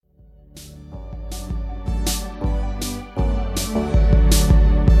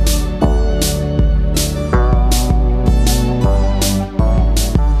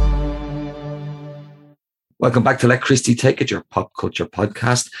Welcome back to Let Christy Take It, your pop culture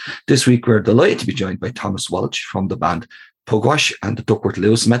podcast. This week, we're delighted to be joined by Thomas Walsh from the band Pugwash and the Duckworth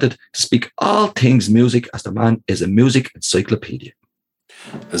Lewis Method to speak all things music, as the man is a music encyclopedia.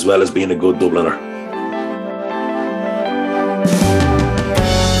 As well as being a good Dubliner.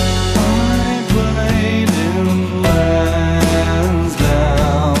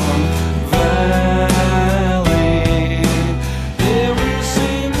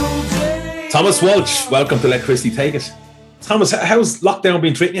 Thomas Walsh, welcome to Let Christy Take It. Thomas, how's lockdown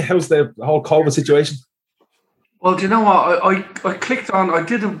been treating you? How's the whole COVID situation? Well, do you know what? I clicked on, I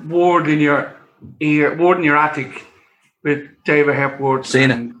did a word in your ear, word in your attic with David Hepworth. Seen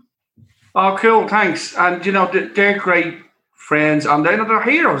it. Oh, cool, thanks. And, you know, they're great friends and they're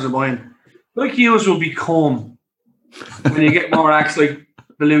heroes of mine. Like yous will become when you get more acts like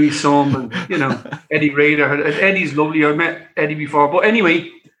the Louis Sum and, you know, Eddie Rader. Eddie's lovely. I met Eddie before. But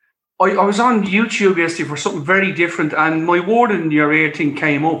anyway, I was on YouTube yesterday for something very different, and my word in your ear thing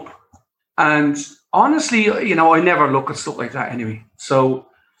came up. And honestly, you know, I never look at stuff like that anyway. So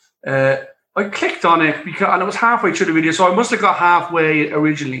I clicked on it and it was halfway through the video, so I must have got halfway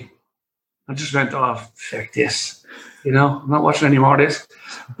originally. I just went, oh, fuck this. You know, I'm not watching any more of this.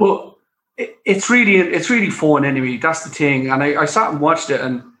 But it's really fun anyway. That's the thing. And I sat and watched it,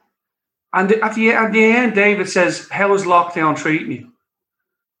 and at the end, David says, "How is lockdown treating you?"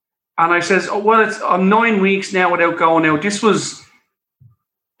 And I says, "Oh, well, I'm 9 weeks now without going out." This was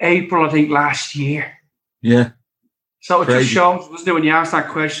April, I think, last year. Yeah. So it just shows, wasn't it, when you asked that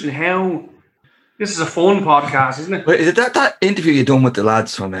question, how this is a fun podcast, isn't it? But is it that interview you done with the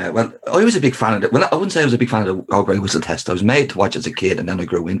lads from, well, I was a big fan of it. Well, I wouldn't say I was a big fan of the Grey Whistle Test. I was made to watch as a kid, and then I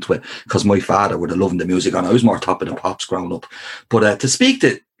grew into it because my father would have loved the music, and I was more Top of the Pops growing up. But to speak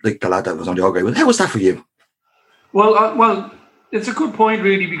to like the lad that was on the Grey Whistle, how was that for you? Well, it's a good point,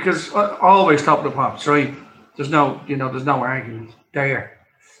 really, because I always Top of the Pops, right? There's no argument there.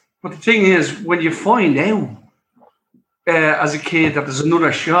 But the thing is, when you find out as a kid that there's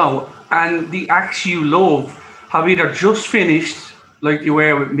another show and the acts you love have either just finished, like you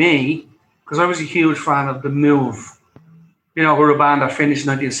were with me, because I was a huge fan of The Move. You know, we're a band that finished in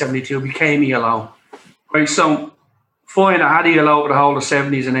 1972, became ELO. Right, so fine, I had ELO for the whole of the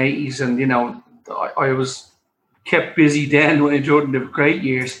 70s and 80s, and, you know, I was kept busy then when I enjoyed the great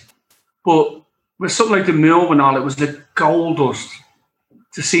years. But with something like The Move and all, it was the gold dust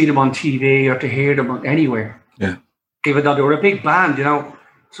to see them on TV or to hear them anywhere. Yeah. Even though they were a big band, you know.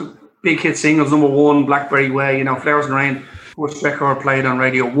 So big hit singles, number one, Blackberry Way, you know, Flowers and Rain, first record played on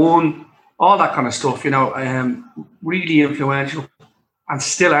Radio 1, all that kind of stuff, you know, really influential and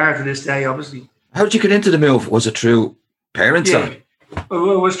still are to this day, obviously. How did you get into The Move? Was it through parents? Yeah, it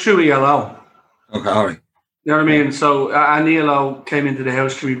was through ELO. Okay, all right. You know what I mean? So, and ELO came into the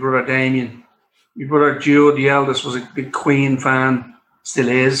house through my brother Damien. My brother Jude, the eldest, was a big Queen fan, still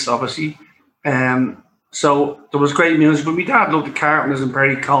is, obviously. So there was great music, but my dad loved the Carpenters and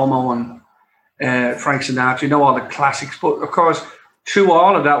Perry Como and Frank Sinatra, you know, all the classics. But of course, through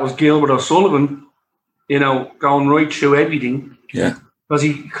all of that was Gilbert O'Sullivan, you know, going right through everything. Yeah.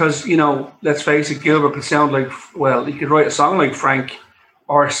 Because you know, let's face it, Gilbert could sound like, well, he could write a song like Frank,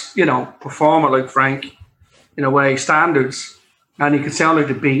 or, you know, perform it like Frank, in a way, standards, and he could sound like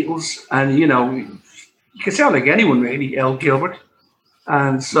the Beatles, and, you know, he could sound like anyone really, L. Gilbert.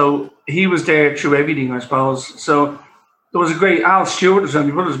 And so he was there through everything, I suppose. So there was a great Al Stewart,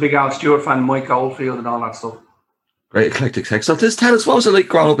 my brother's a big Al Stewart fan, Mike Oldfield and all that stuff. Great eclectic text. So just tell us, what was it like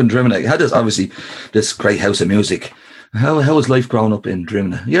growing up in Drimnagh? How does, obviously, this great house of music, how was life growing up in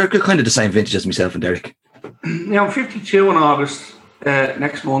Drimnagh? You're kind of the same vintage as myself and Derek. Yeah, I'm 52 in August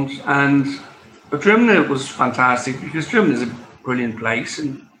next month, and Drimnagh was fantastic because Drimnagh is a brilliant place.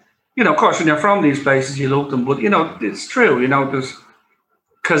 And, you know, of course, when you're from these places, you love them. But, you know, it's true, you know,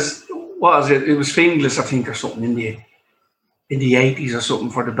 because, what was it? It was Finglas, I think, or something in the 80s or something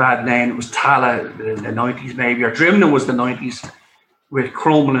for the bad name. It was Tala in the 90s maybe, or Drimnagh was the 90s with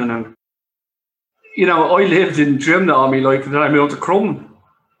Crumlin. And, you know, I lived in Drimnagh all my life, and then I moved to Crumlin.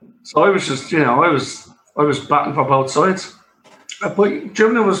 So I was just, you know, I was batting for both sides. But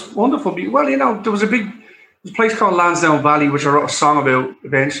Drimnagh was wonderful. Well, you know, there was a place called Lansdowne Valley, which I wrote a song about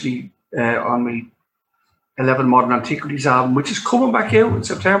eventually on my 11 Modern Antiquities album, which is coming back out in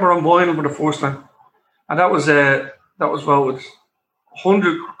September on vinyl for the first time. And that was voted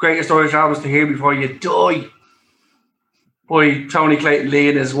 100 Greatest Irish Albums to Hear Before You Die by Tony Clayton Lee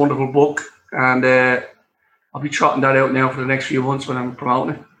in his wonderful book. And I'll be trotting that out now for the next few months when I'm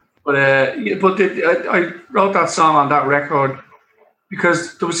promoting it. But I wrote that song on that record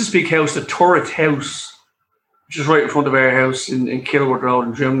because there was this big house, the Turret House, which is right in front of our house in Kilworth Road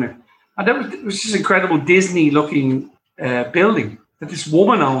in Drimnagh. And it was this incredible Disney-looking building that this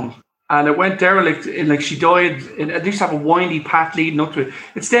woman owned. And it went derelict, she died. It used to have a windy path leading up to it.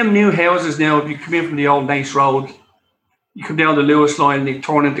 It's them new houses now. If you come in from the old Nice Road, you come down the Lewis line and you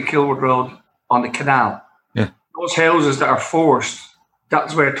turn into Kilwood Road on the canal. Yeah. Those houses that are forced,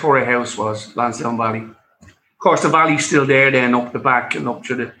 that's where Torrey House was, Lansdowne Valley. Of course, the valley's still there then, up the back and up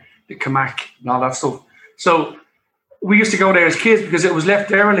to the Camac and all that stuff. So we used to go there as kids because it was left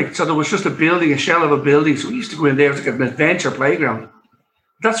derelict. So there was just a building, a shell of a building. So we used to go in there. It was like an adventure playground.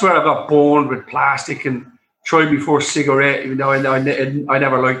 That's where I got born with plastic and tried before cigarette, even though I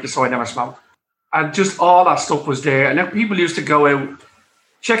never liked it, so I never smoked. And just all that stuff was there. And then people used to go out,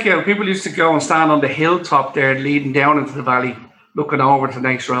 people used to go and stand on the hilltop there leading down into the valley, looking over to the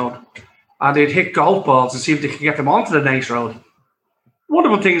Nice Road. And they'd hit golf balls and see if they could get them onto the Nice Road.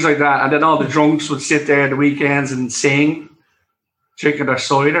 Wonderful things like that. And then all the drunks would sit there the weekends and sing, drinking their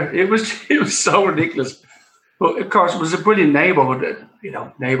cider. It was so ridiculous. But of course, it was a brilliant neighbourhood.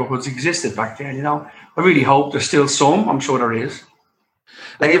 Neighbourhoods existed back then. I really hope there's still some. I'm sure there is.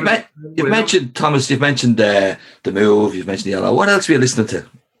 And you've mentioned, Thomas, you've mentioned the Move, you've mentioned ELO. What else were you listening to?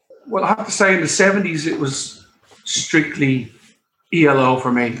 Well, I have to say in the 70s, it was strictly ELO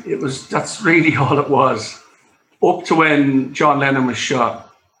for me. That's really all it was. Up to when John Lennon was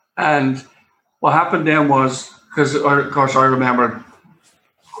shot. And what happened then was, because of course I remember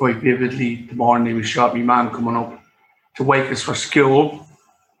quite vividly the morning he was shot, my mum coming up to wake us for school,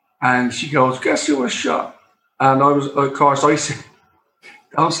 and she goes, "Guess who was shot?" And I said,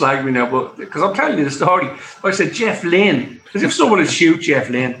 don't slag me now, but because I'm telling you the story, I said Jeff Lynne, because if someone would shoot Jeff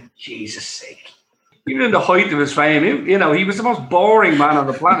Lynne, Jesus sake, even in the height of his fame, he was the most boring man on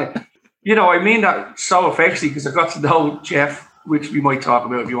the planet. I mean that so affectionately because I got to know Jeff, which we might talk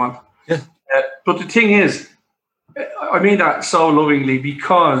about if you want. Yeah. But the thing is, I mean that so lovingly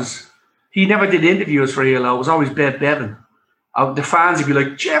because he never did interviews for ELO. It was always Bevan. The fans would be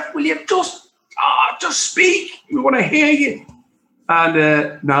like, "Jeff, will you just speak? We want to hear you."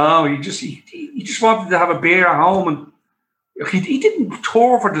 And no, he just wanted to have a beer at home, and he didn't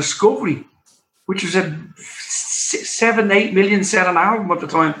tour for Discovery, which was a 7-8 million selling album at the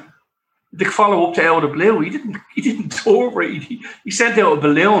time. The follow up to Out of Blue, he didn't tour for it. He sent out a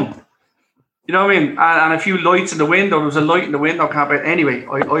balloon. You know what I mean? And a few lights in the window. There was a light in the window campaign. Anyway,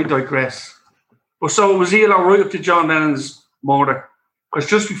 I digress. But so it was ELO right up to John Lennon's murder. Because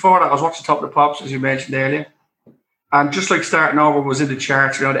just before that, I was watching Top of the Pops, as you mentioned earlier. And just like starting over was in the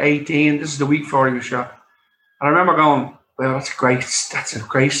charts around 18. This is the week before he was shot. And I remember going, well, that's a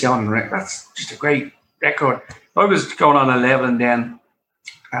great sounding record. That's just a great record. I was going on 11 then.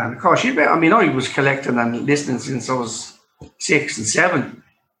 And of course, I was collecting and listening since I was 6 and 7.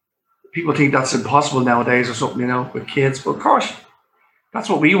 People think that's impossible nowadays or something, with kids. But of course, that's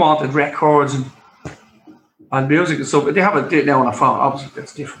what we wanted, records and music and stuff. They have it now on a phone. Obviously,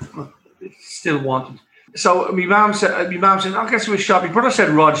 that's different. But it's still wanted. So my mum said, I guess it was shot. My brother said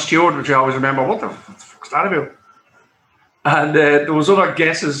Rod Stewart, which I always remember. What the fuck's that about? And there was other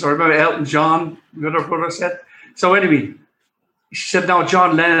guesses. I remember Elton John, the other brother said. So anyway, she said, no,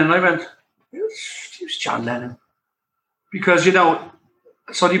 John Lennon. And I went, who's John Lennon? Because,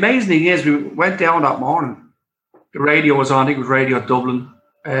 so the amazing thing is we went down that morning. The radio was on. I think it was Radio Dublin.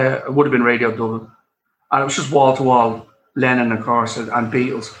 It would have been Radio Dublin. And it was just wall-to-wall Lennon, of course, and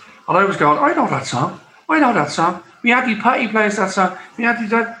Beatles. And I was going, I know that song. My Auntie Patty plays that song. My Auntie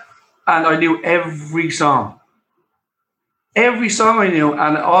that. And I knew every song. Every song I knew.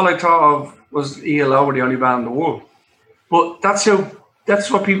 And all I thought of was ELO were the only band in the world. But that's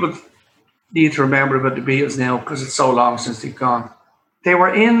what people need to remember about the Beatles now, because it's so long since they've gone. They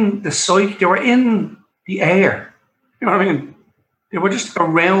were in the psyche, they were in the air. You know what I mean? They were just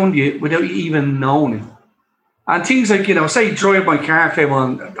around you without you even knowing it. And things like, say Drive My Car came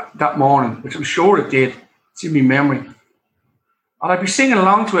on that morning, which I'm sure it did. It's in my memory. And I'd be singing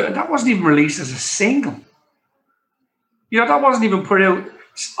along to it, and that wasn't even released as a single. That wasn't even put out.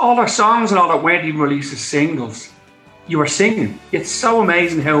 All their songs and all that weren't even released as singles. You were singing. It's so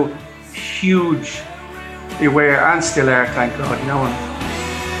amazing how huge they were and still are, thank God, and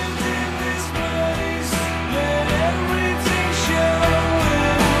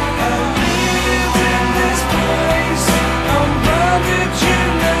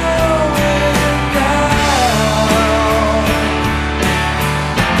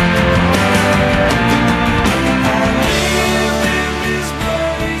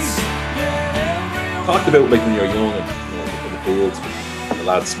talked about when you're young and in the fields and the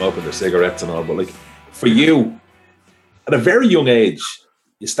lads smoking their cigarettes and all, but for you, at a very young age,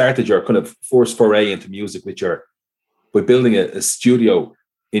 you started your kind of first foray into music by building a studio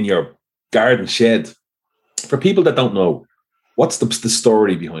in your garden shed. For people that don't know, what's the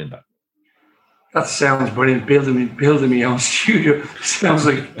story behind that? That sounds brilliant. Building me own studio. Sounds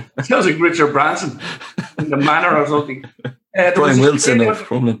like Richard Branson in the manor or something. Brian Wilson of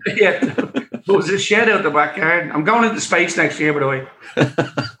Crumlin. Yeah, there was a shed out the backyard. I'm going into space next year, by the way.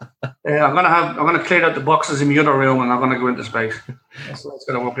 I'm gonna clear out the boxes in the other room, and I'm gonna go into space. That's what it's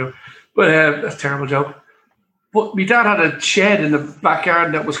gonna work out. But that's a terrible joke. But my dad had a shed in the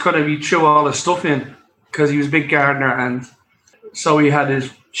backyard that was kind of, he threw all his stuff in because he was a big gardener, and so he had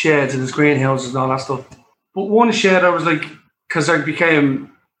his sheds and his greenhouses and all that stuff. But one shed, I was like, because I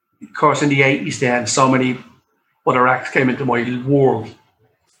became, of course, in the 80s then, so many other acts came into my world.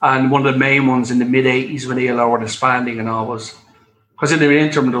 And one of the main ones in the mid-80s when ELO were disbanding and all was, because in the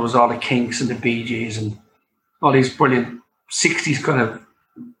interim there was all the Kinks and the Bee Gees and all these brilliant 60s kind of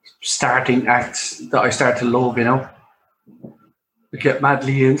starting acts that I started to love, you know. I get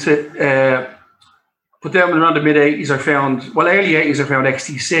madly into it. But then around the mid-80s early 80s I found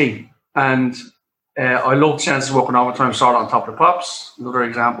XTC, and I loved Senses Walking Overtime, saw it on Top of the Pops, another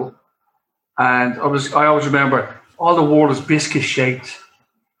example. And I always remember, all the world is biscuit shaped.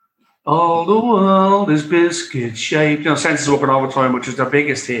 All the world is biscuit shaped. You know, Senses Walking Overtime, which was their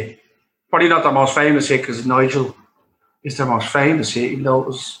biggest hit. Probably not their most famous hit, because Nigel is their most famous hit, even though it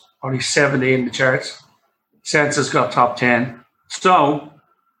was only 70 in the charts. Senses got top 10. So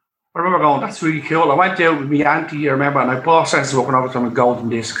I remember going, that's really cool. I went out with my auntie, I remember, and I bought Senses Walking Overtime with Golden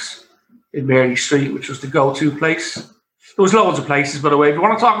Discs in Mary Street, which was the go-to place. There was loads of places, by the way. If you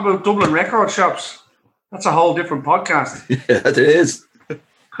want to talk about Dublin record shops, that's a whole different podcast. Yeah, it is.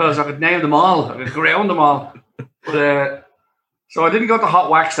 Because I could name them all. I could go around them all. But, so I didn't go to Hot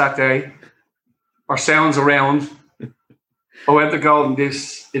Wax that day, or Sounds Around. I went to Golden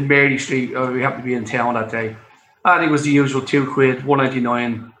Discs in Mary Street. We happened to be in town that day. I think it was the usual £2,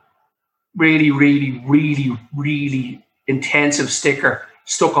 $1.99. Really, really, really, really intensive sticker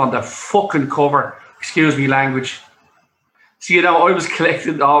stuck on the fucking cover. Excuse me, language. So, you know, I was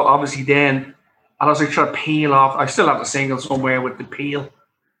collecting, obviously, then, and I was like trying to peel off. I still have the single somewhere with the peel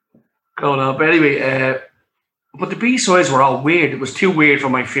going on. But anyway, but the B-sides were all weird. It was too weird for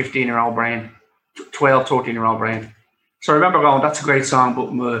my 15-year-old brain, 12, 13-year-old brain. So I remember going, that's a great song,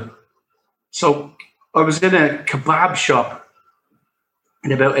 but so I was in a kebab shop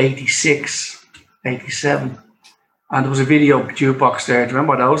in about 86, 87, and there was a video jukebox there. Do you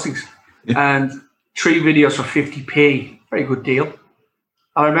remember those things? Yeah. And 3 videos for 50p, very good deal. And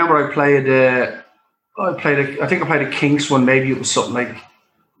I remember I think I played a Kinks one. Maybe it was something like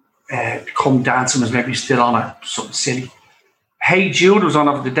Come Dancing was maybe still on it, something silly. Hey Jude was on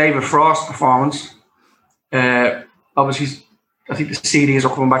it for the David Frost performance. Obviously, I think the CDs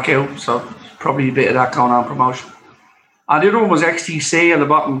are coming back out, so probably a bit of that going on promotion. And the other one was XTC and the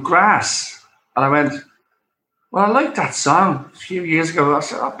bottom Grass. And I went, well, I liked that song a few years ago. I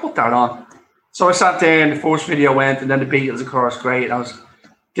said, I'll put that on. So I sat there and the first video went, and then the Beatles, of course, great. And I was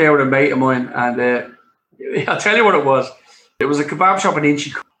there with a mate of mine, and I'll tell you what it was. It was a kebab shop in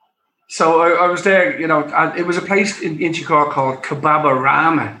Inchicore. So I was there, you know, and it was a place in Inchicore called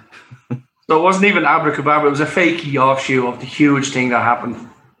Kebab-A-Rama. So it wasn't even Abra Kebab, it was a fakey offshoot of the huge thing that happened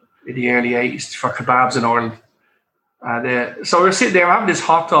in the early 80s for kebabs in Ireland. And so we were sitting there having this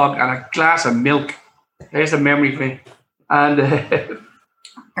hot dog and a glass of milk. There's a memory for me. And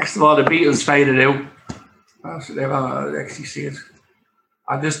next of all, the Beatles faded out. So they were XTC.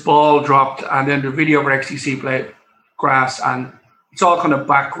 And this ball dropped, and then the video for XTC played Grass, and it's all kind of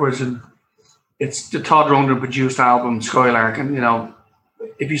backwards, and it's the Todd Rundgren produced album, Skylark, and, you know,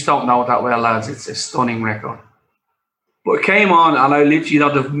 if you don't know it that well, lads, it's a stunning record. But it came on, and I literally, you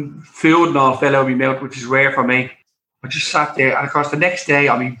know, the food and all fell out of my mouth, which is rare for me. I just sat there, and of course, the next day,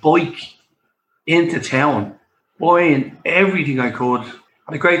 on my bike into town, buying everything I could.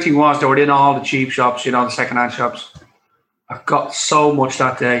 And the great thing was, they were in all the cheap shops, you know, the second-hand shops. I got so much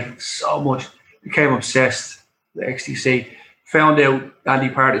that day, so much. Became obsessed with XTC. Found out Andy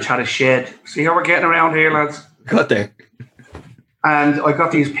Partridge had a shed. See how we're getting around here, lads? Got there. And I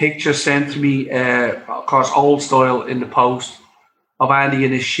got these pictures sent to me, of course, old style in the post, of Andy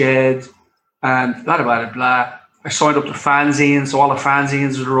in his shed, and blah, blah, blah, blah. I signed up to fanzines, so all the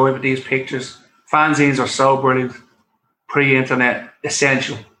fanzines would arrive with these pictures. Fanzines are so brilliant, pre-internet,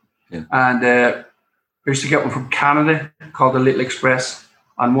 essential. Yeah. And I used to get one from Canada called The Little Express,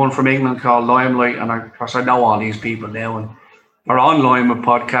 and one from England called Limelight. And of course, I know all these people now, and they're online with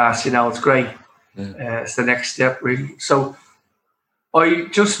podcasts, you know, it's great. Yeah. It's the next step, really. So I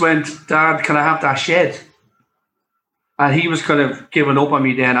just went, Dad, can I have that shed? And he was kind of giving up on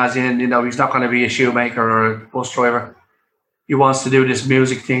me then, as in, you know, he's not going to be a shoemaker or a bus driver. He wants to do this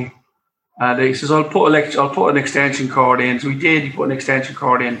music thing. And he says, I'll put an extension cord in. So he did. He put an extension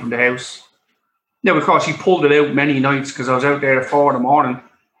cord in from the house. Now, of course, he pulled it out many nights because I was out there at 4 a.m.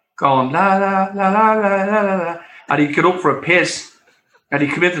 going la la la la la la la, and he'd get up for a piss, and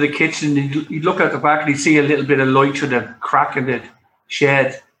he'd come into the kitchen and he'd look at the back and he'd see a little bit of light through the crack in the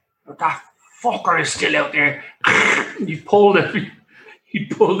shed. But that fucker is still out there. He'd pull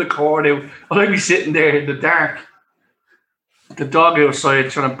the cord out, and I'd be sitting there in the dark. The dog outside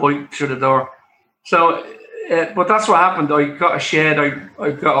trying to bite through the door. So, but that's what happened. I got a shed.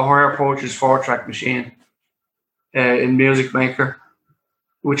 I got a hire purchase 4-track machine in Music Maker,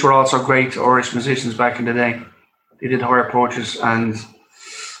 which were also great Irish musicians back in the day. They did hire purchase, and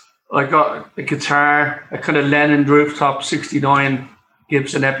I got a guitar, a kind of Lennon rooftop 69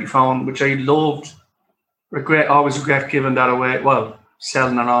 Gibson Epiphone, which I loved. Always regret giving that away. Well,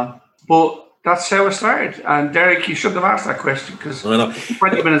 selling it on. But that's how it started. And Derek, you shouldn't have asked that question because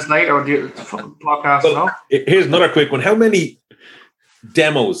 20 minutes later, the fucking podcast. Well, here's another quick one. How many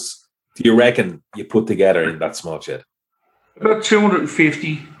demos do you reckon you put together in that small shed? About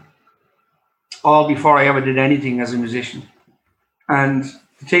 250, all before I ever did anything as a musician. And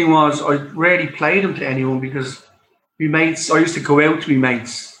the thing was, I rarely played them to anyone because my mates, I used to go out to my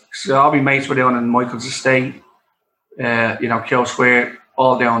mates. So all my mates were down in Michael's estate, Kill Square,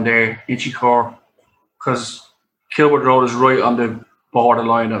 all down there, Inchicore, because Kilbert Road is right on the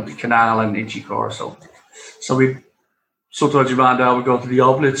borderline of the canal and Inchicore. So we sometimes my man would go to the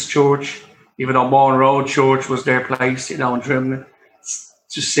Oblitz Church, even though Morn Road Church was their place, in Drimnagh. It's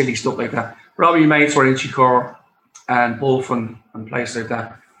just silly stuff like that. Robbie mates were in Inchicore and Bulfin and places like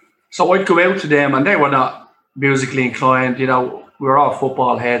that. So I'd go out to them, and they were not musically inclined. We were all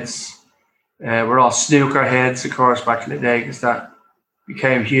football heads. We're all snooker heads, of course, back in the day, because that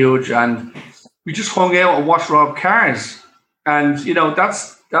became huge, and we just hung out and watched Rob Cars, and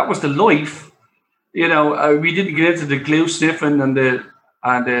that was the life. We didn't get into the glue sniffing and the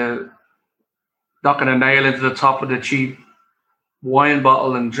knocking a nail into the top of the cheap wine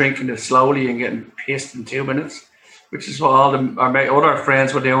bottle and drinking it slowly and getting pissed in 2 minutes, which is what all our other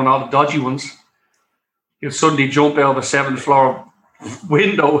friends were doing, all the dodgy ones. You'd suddenly jump out of a 7th floor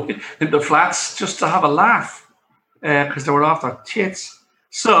window in the flats just to have a laugh because they were off their tits.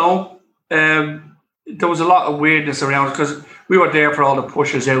 So there was a lot of weirdness around it because we were there for all the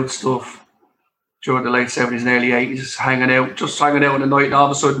Pushers Out stuff during the late 70s and early 80s, hanging out in the night, and all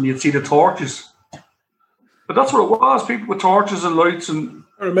of a sudden you'd see the torches. But that's what it was, people with torches and lights. And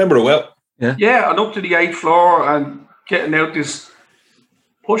I remember it well. Yeah, and up to the 8th floor and getting out this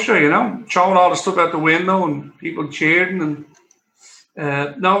Pusher, throwing all the stuff out the window and people cheering,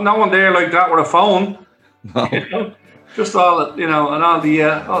 and no one there like that with a phone. No. Just all and all the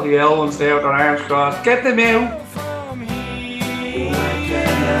L ones there with their arms crossed. Get them out.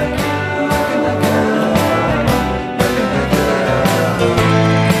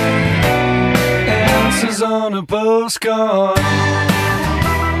 Answers on a postcard.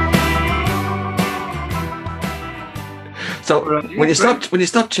 So when you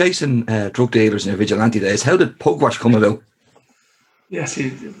stopped chasing drug dealers in your vigilante days, how did Pugwash come about? Yes,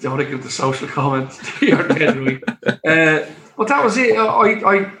 don't want to give the social comment. You're dead right. But that was it.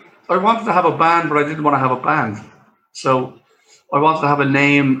 I wanted to have a band, but I didn't want to have a band. So I wanted to have a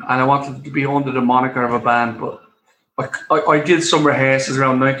name, and I wanted to be under the moniker of a band. But I did some rehearsals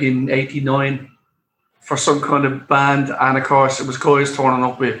around 1989 for some kind of band, and of course it was guys turning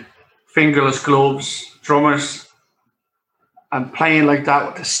up with fingerless gloves, drummers, and playing like that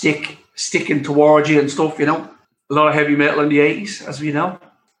with the stick sticking towards you and stuff, A lot of heavy metal in the 80s, as we know.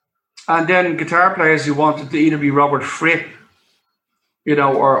 And then guitar players who wanted to either be Robert Fripp,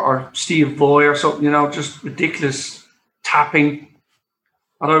 or Steve Vai or something, just ridiculous tapping.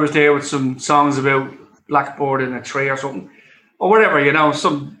 And I was there with some songs about blackboard in a tray or something, or whatever,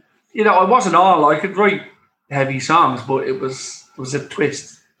 I wasn't all, I could write heavy songs, but it was a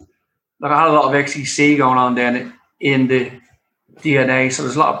twist. Like I had a lot of XEC going on then in the DNA, so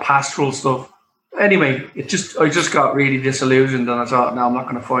there's a lot of pastoral stuff. Anyway, I just got really disillusioned, and I thought, no, I'm not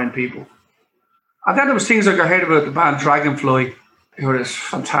going to find people. And then there was things like I heard about the band Dragonfly, who are this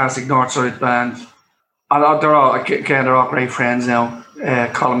fantastic Northside band. And they're all great friends now.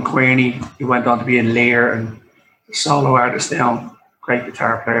 Colin Queerney, he went on to be in Lear and a solo artist now, great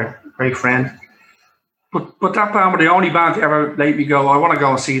guitar player, great friend. But that band were the only band to ever let me go, I want to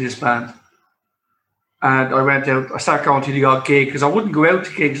go and see this band. And I went out, I started going to the odd gig because I wouldn't go out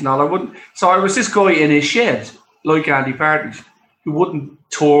to gigs and all. So I was this guy in his shed, like Andy Partridge, who wouldn't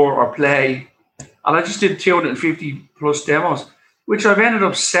tour or play. And I just did 250 plus demos, which I've ended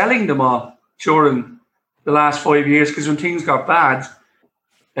up selling them all during the last 5 years, because when things got bad,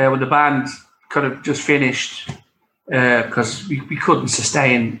 when the band kind of just finished because we couldn't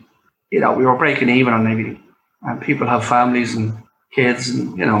sustain. We were breaking even on everything, and people have families and kids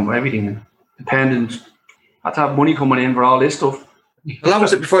and everything, and dependent. Had to have money coming in for all this stuff. How long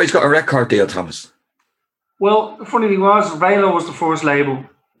was it before he's got a record deal, Thomas? Well, the funny thing was, Velo was the first label,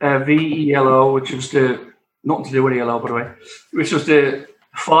 VELO, which was nothing to do with ELO, by the way, which was the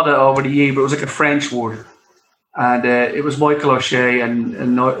fodder over the E, but it was like a French word. And it was Michael O'Shea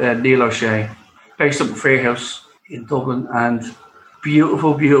and Neil O'Shea, based up in Fairhouse in Dublin, and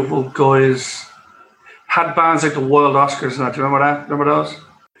beautiful, beautiful guys. Had bands like the Wild Oscars and that. Do you remember that? Remember those?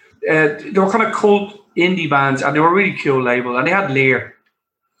 They were kind of cult indie bands, and they were a really cool label, and they had Lear.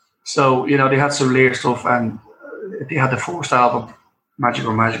 So, they had some Lear stuff, and they had the first album,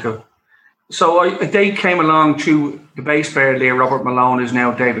 Magical. So they came along through the bass player Lear, Robert Malone, who's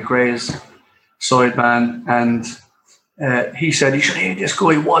now David Gray's side band, and he said, you should hear this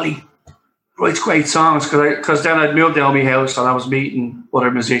guy, Wally. Writes great songs, because then I'd moved down my house and I was meeting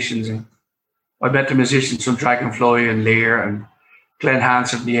other musicians, and I met the musicians from Dragonfly and Lear and Glenn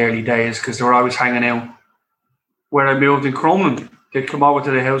Hansen in the early days, because they were always hanging out where I moved in Crumlin. They'd come over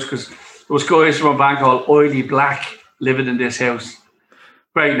to the house because there was guys from a band called Oily Black living in this house.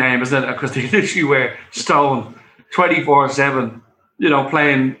 Great name, isn't it? Because they literally were stone 24/7,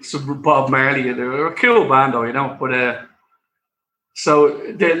 playing some Bob Marley. They were a cool band though, but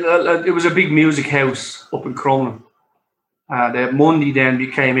it was a big music house up in Crumlin. Mundy then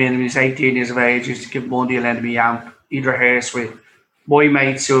came in when he was 18 years of age. Used to give Mundy a lend me amp, he'd rehearse with my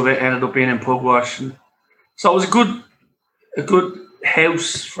mates who ended up being in Pugwash. And so it was a good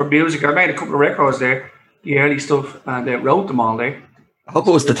house for music. I made a couple of records there, the early stuff, and wrote them all there. I hope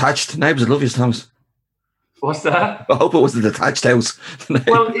it was detached. Neighbours would love you, Thomas. What's that? I hope it was the detached house.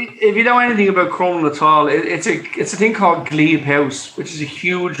 Well, if you know anything about Crumlin at all, it's a thing called Glebe House, which is a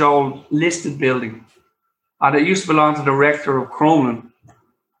huge old listed building. And it used to belong to the rector of Crumlin.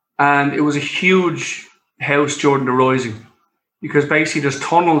 And it was a huge house during the Rising, because basically there's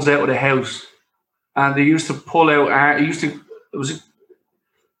tunnels out of the house, and they used to pull out. It was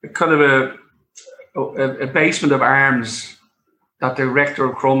a kind of a basement of arms that the rector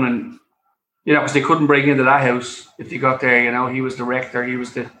of Crumlin, because they couldn't break into that house if they got there. He was the rector, he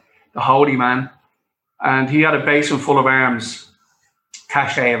was the holy man, and he had a basement full of arms,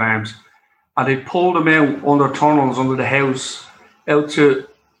 cache of arms, and they pulled them out under tunnels under the house, out to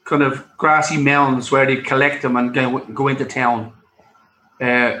kind of grassy mounds where they'd collect them and go into town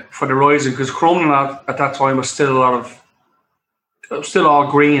for the Rising, because Crumlin at that time was still all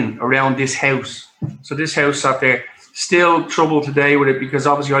green around this house. So this house sat there. Still trouble today with it, because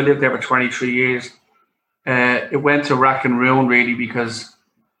obviously I lived there for 23 years. It went to rack and ruin really, because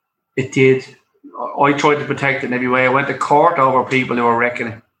it did. I tried to protect it in every way. I went to court over people who were wrecking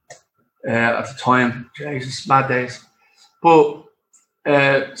it at the time. Jesus, mad days. But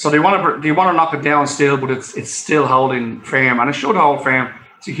so they want to knock it down still, but it's still holding firm, and it should hold firm.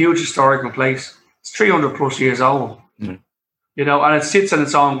 It's a huge historical place. It's 300 plus years old, and it sits on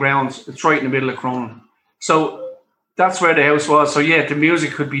its own grounds. It's right in the middle of Crumlin. So that's where the house was. So yeah, the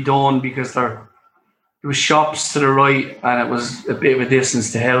music could be done because there was shops to the right, and it was a bit of a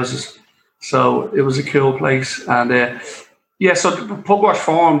distance to houses. So it was a cool place. And so the Pugwash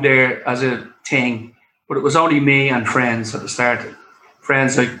formed there as a thing, but it was only me and friends at the start.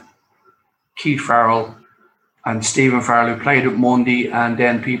 Friends like Keith Farrell and Stephen Farrell, who played with Mundy, and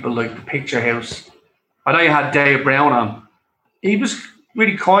then people like the Picture House. I know you had Dave Brown on. He was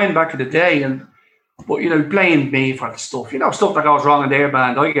really kind back in the day, but he blamed me for the stuff. Stuff that goes wrong in their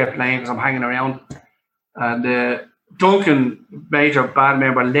band, I get blamed because I'm hanging around. And Duncan, major band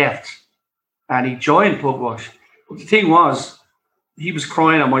member, left, and he joined Pugwash. But the thing was, he was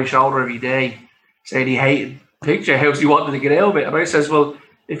crying on my shoulder every day, saying he hated Picture House, he wanted to get out of it. And I says, well,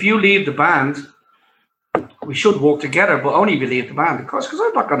 if you leave the band, we should work together, but only if you leave the band, because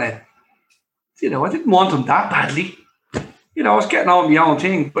I'm not going to, I didn't want him that badly. I was getting on my own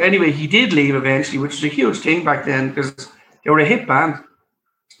thing. But anyway, he did leave eventually, which was a huge thing back then, because they were a hit band,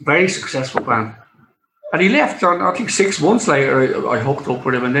 very successful band. And he left, and I think 6 months later, I hooked up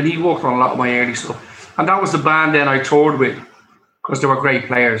with him, and then he worked on a lot of my early stuff. And that was the band then I toured with, because they were great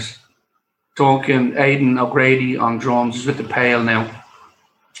players. Duncan, Aidan O'Grady on drums, he's with the Pale now.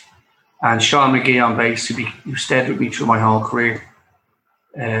 And Sean McGee on bass, who stayed with me through my whole career.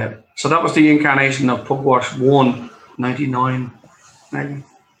 So that was the incarnation of Pugwash 1, 99, maybe.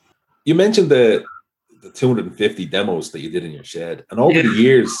 You mentioned the 250 demos that you did in your shed, and over the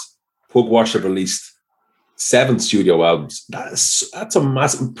years, Pugwash have released 7 studio albums. That's a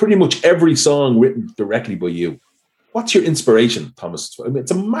massive. Pretty much every song written directly by you. What's your inspiration, Thomas? I mean,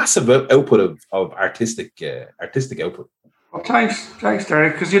 it's a massive output of artistic output. Well, thanks,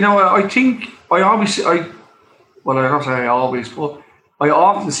 Derek. Because I think I don't say I always, but I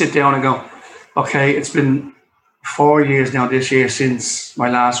often sit down and go, okay, it's been 4 years now this year since my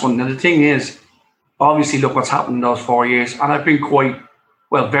last one. Now the thing is, obviously, look what's happened in those 4 years, and I've been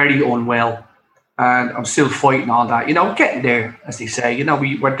very unwell, and I'm still fighting all that. Getting there, as they say.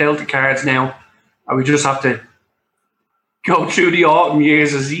 We're dealt the cards now, and we just have to go through the autumn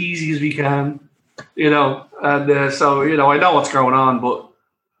years as easy as we can, and so, I know what's going on, but,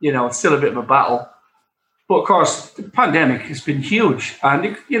 it's still a bit of a battle. But of course, the pandemic has been huge.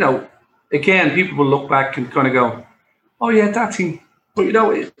 And, again, people will look back and kind of go, oh yeah, that thing. But,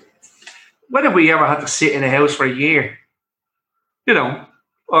 when have we ever had to sit in a house for a year,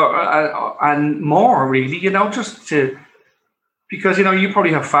 and more really, because, you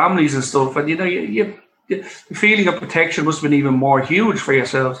probably have families and stuff, and, the feeling of protection must have been even more huge for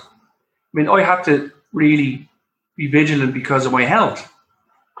yourselves. I mean, I had to really be vigilant because of my health,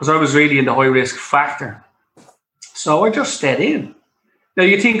 because I was really in the high risk factor. So I just stayed in. Now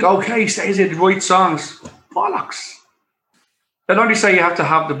you think, okay, stays in, write songs. Bollocks. They only say you have to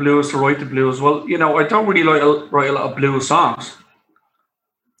have the blues to write the blues. Well, I don't really write a lot of blues songs.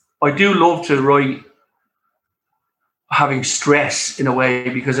 I do love to write having stress in a way,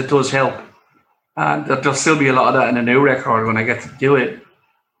 because it does help. And there'll still be a lot of that in a new record when I get to do it.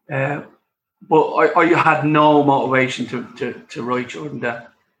 But I had no motivation to write during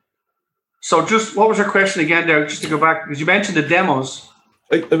that. So just, what was your question again there, just to go back, because you mentioned the demos.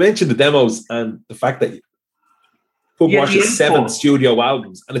 I mentioned the demos and the fact that Pub Wash has 7 studio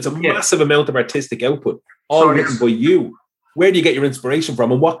albums, and it's a massive amount of artistic output, all written by you. Where do you get your inspiration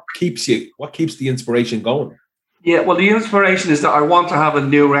from, and what keeps the inspiration going? Yeah, well, the inspiration is that I want to have a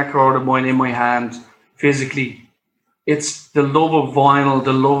new record of mine in my hand physically. It's the love of vinyl,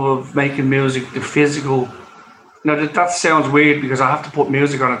 the love of making music, the physical. Now, that sounds weird because I have to put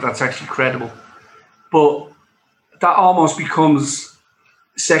music on it that's actually credible. But that almost becomes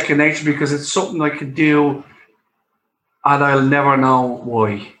second nature, because it's something I can do and I'll never know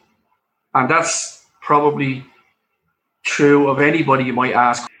why. And that's probably true of anybody you might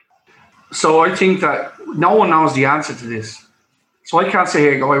ask. So I think that no one knows the answer to this. So I can't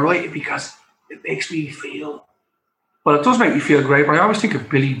say, I write it because it makes me feel. Well, it does make me feel great, but I always think of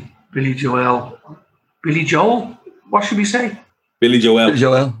Billy Joel. Billy Joel? What should we say? Billy Joel.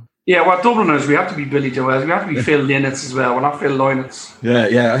 Yeah, well, Dubliners, we have to be Billy Joels. We have to be Phil Linnets as well. We're not Phil Lynetts.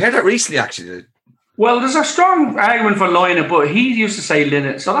 Yeah. I heard that recently, actually. Well, there's a strong argument for Lynett, but he used to say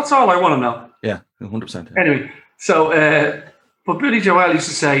Linnett, so that's all I want to know. Yeah, 100%. Anyway, so... but Billy Joel used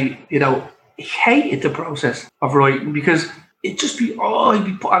to say, he hated the process of writing, because it just be, and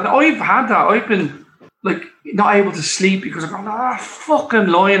I've had that. I've been not able to sleep because I'm going, fucking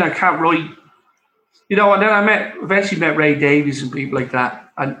lying, I can't write. And then I eventually met Ray Davies and people like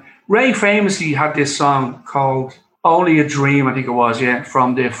that. And Ray famously had this song called Only a Dream, I think it was,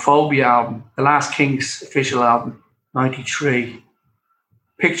 from the Phobia album, the last Kinks official album, 93.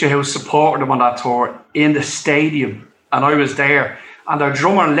 Picture who was supporting them on that tour in the stadium. And I was there, and their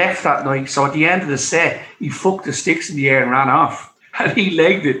drummer left that night. So at the end of the set, he fucked the sticks in the air and ran off, and he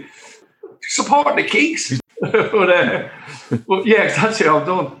legged it, supporting the Kinks. but yeah, that's it. I'm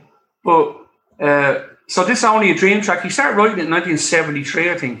done. But so this Only a Dream track, he started writing it in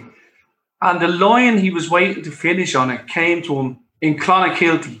 1973, I think. And the line he was waiting to finish on it came to him in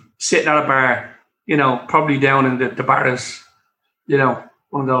Clonakilty, sitting at a bar. Probably down in the Barras,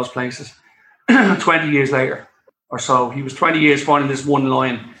 one of those places. 20 years later. Or so. He was 20 years finding this one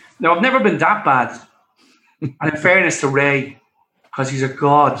line. Now, I've never been that bad. And in fairness to Ray, because he's a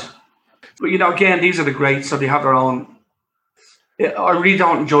god. But, again, these are the greats, so they have their own. I really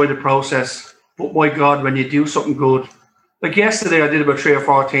don't enjoy the process. But, my God, when you do something good. Like yesterday, I did about 3 or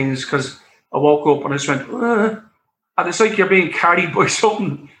 4 things because I woke up and I just went, and it's like you're being carried by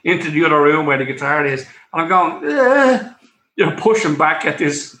something into the other room where the guitar is. And I'm going, pushing back at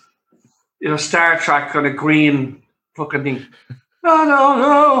this, Star Trek kind of green fucking thing.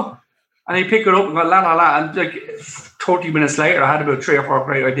 No. And you pick it up and go, la, la, la. And 30 minutes later, I had about 3 or 4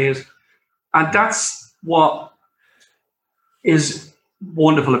 great ideas. And that's what is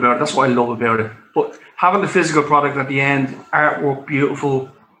wonderful about it. That's what I love about it. But having the physical product at the end, artwork, beautiful,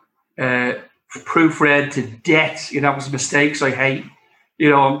 proofread to death, with mistakes I hate.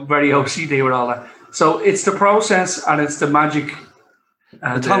 I'm very OCD with all that. So it's the process and it's the magic.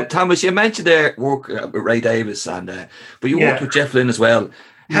 And, Thomas, you mentioned their work with Ray Davies, but you worked with Jeff Lynne as well.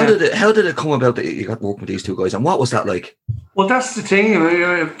 How did it come about that you got working with these two guys, and what was that like? Well, that's the thing.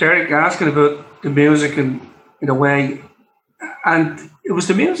 Derek asking about the music, and in a way. And it was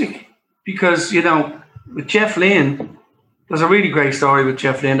the music. Because, you know, with Jeff Lynne, there's a really great story with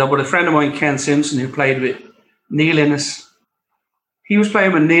Jeff Lynne, but a friend of mine, Ken Simpson, who played with Neil Innes, he was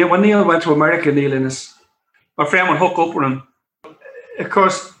playing with Neil. When Neil went to America, Neil Innes, my friend would hook up with him. Of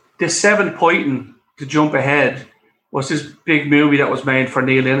course, the Seven Pointing, To Jump Ahead, was this big movie that was made for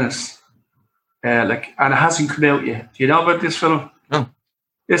Neil Innes. And it hasn't come out yet. Do you know about this film? No.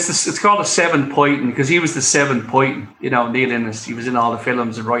 It's called The Seven Pointing because he was the Seven Pointing. You know, Neil Innes, he was in all the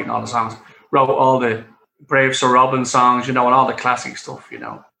films and writing all the songs, wrote all the Brave Sir Robin songs, you know, and all the classic stuff, you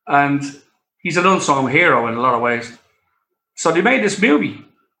know. And he's an unsung hero in a lot of ways. So they made this movie.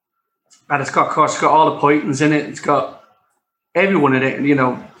 And of course, it's got all the Pointings in it. It's got everyone in it, you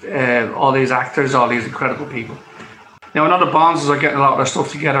know, all these actors, all these incredible people. Now, I know the Bonzes are getting a lot of their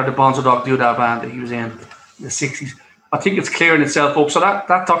stuff together. The Bonzo Dog Doodah band that he was in the 60s. I think it's clearing itself up. So that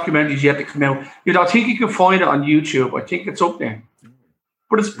documentary is yet to come out. You know, I think you can find it on YouTube. I think it's up there.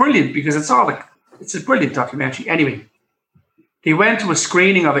 But it's brilliant because it's a brilliant documentary. Anyway, they went to a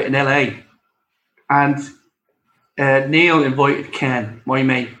screening of it in LA. And Neil invited Ken, my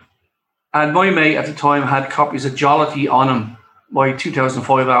mate. And my mate at the time had copies of Jollity on him, my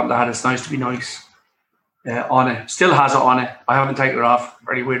 2005 album that had It's Nice to Be Nice on it. Still has it on it. I haven't taken it off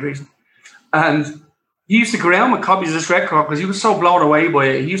for any weird reason. And he used to go around with copies of this record because he was so blown away by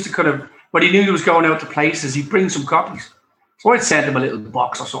it. He used to kind of, when he knew he was going out to places, he'd bring some copies. So I'd send him a little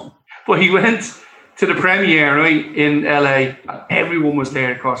box or something. But he went to the premiere, right, in LA. And everyone was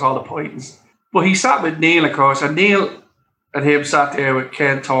there, of course, all the Pointings. But he sat with Neil, of course, and Neil and him sat there with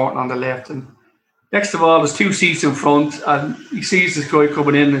Ken Thornton on the left. And next of all, there's two seats in front, and he sees this guy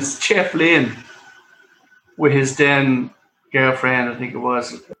coming in. It's Jeff Lynne with his then girlfriend, I think it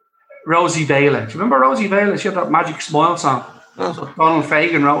was, Rosie Vela. Do you remember Rosie Vela? She had that Magic Smile song. So Donald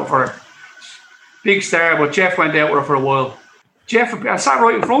Fagen wrote it for her. Big star, but Jeff went out with her for a while. Jeff, I sat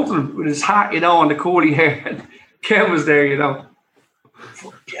right in front of him with his hat, you know, and the curly hair. And Ken was there, you know.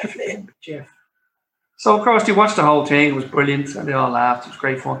 Jeff Lynne, Jeff. So, of course, they watched the whole thing. It was brilliant, and they all laughed. It was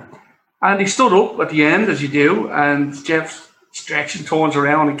great fun. And he stood up at the end, as you do, and Jeff stretches and turns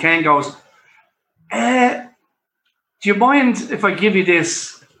around, and Ken goes, do you mind if I give you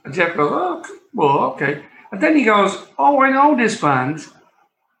this? And Jeff goes, oh, well, okay. And then he goes, oh, I know this band.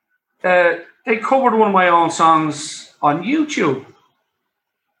 They covered one of my own songs on YouTube.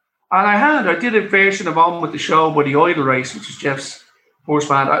 And I did a version of On With The Show by The Idle Race, which is Jeff's first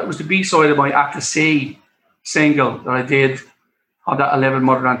band. It was the B-side of my At The Sea single that I did on that 11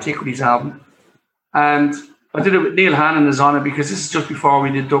 Modern Antiquities album. And I did it with Neil Hannon is on it because this is just before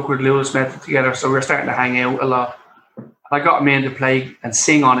we did Duckworth Lewis Method together, so we were starting to hang out a lot. I got him in to play and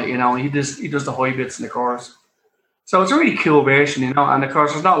sing on it, you know. He does the high bits in the chorus. So it's a really cool version, you know. And of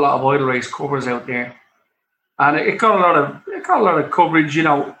course, there's not a lot of Idle Race covers out there, and it got a lot of coverage, you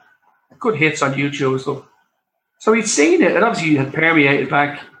know, good hits on YouTube and stuff. So he'd seen it, and obviously he had permeated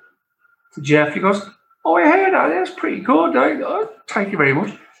back to Jeff. He goes, "Oh, I heard that. That's pretty good. Thank you very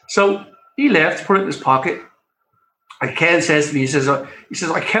much." So he left, put it in his pocket. And Ken says to me, he says,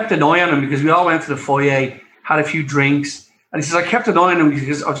 I kept an eye on him because we all went to the foyer, had a few drinks. And he says, I kept an eye on him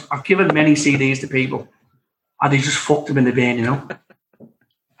because I've given many CDs to people and they just fucked them in the bin, you know.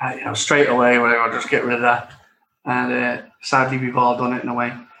 And, you know, straight away, whatever, I'll just get rid of that. And sadly, we've all done it in a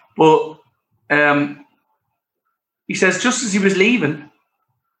way. But he says, just as he was leaving,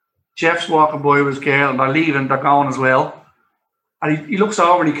 Jeff's walking by with his girl and they're leaving, they're going as well. And he looks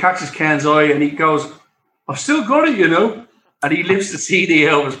over and he catches Ken's eye and he goes, I've still got it, you know. And he lifts the CD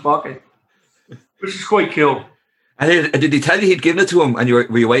out of his pocket, which is quite cool. And did he tell you he'd given it to him and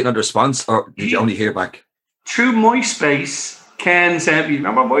were you waiting on the response or did you only hear back? Through MySpace, Ken sent me,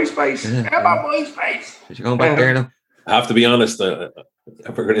 remember MySpace? Remember MySpace? Did you go back there now? I have to be honest, I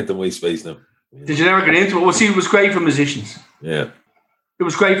never got into MySpace now. Did you never get into it? Well, see, it was great for musicians. Yeah. It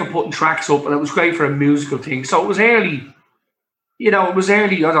was great for putting tracks up and it was great for a musical thing. So it was early, you know, I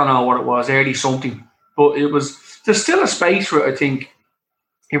don't know what it was, early something. But there's still a space for it, I think.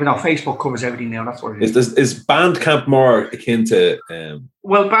 Even though Facebook covers everything now, that's what it is. Is Bandcamp more akin to...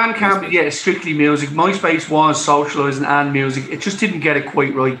 well, Bandcamp, yeah, is strictly music. MySpace was socialising and music. It just didn't get it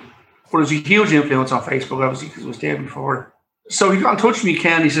quite right. But it was a huge influence on Facebook, obviously, because it was there before. So he got in touch with me,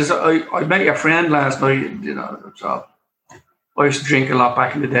 Ken. He says, I met your friend last night. You know, so I used to drink a lot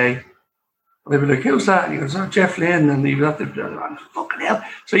back in the day. I'd be like, who's that? And he goes, oh, Jeff Lynne. And he was at the, fucking hell.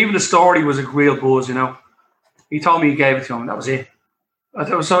 So even the story was a real buzz, you know. He told me he gave it to him. That was it.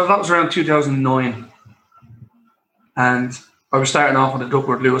 So that was around 2009. And I was starting off on the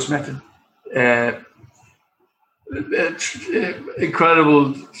Duckworth Lewis Method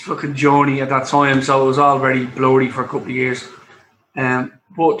incredible fucking journey at that time. So it was all very blurry for a couple of years.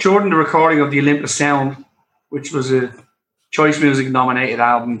 But during the recording of the Olympus Sound, which was a Choice Music nominated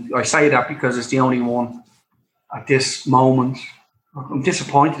album, I say that because it's the only one at this moment. I'm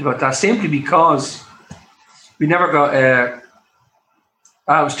disappointed about that simply because we never got. It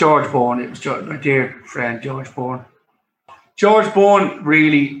was George Bourne. It was my dear friend George Bourne. George Bourne,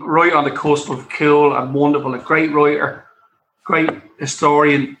 really right on the cusp of cool and wonderful. A great writer, great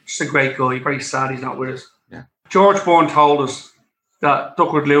historian, just a great guy. Very sad he's not with us. Yeah. George Bourne told us that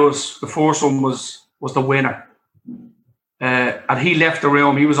Duckworth Lewis, the first one, was the winner. And he left the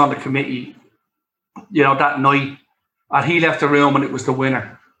room. He was on the committee, that night. And he left the room and it was the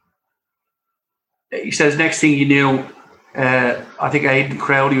winner. He says, next thing you knew, I think Aidan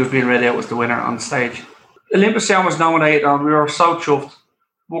Crowley was being read out was the winner on stage. Olympus Sound was nominated and we were so chuffed.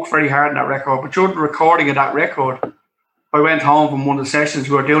 Worked very hard on that record. But during the recording of that record, I went home from one of the sessions.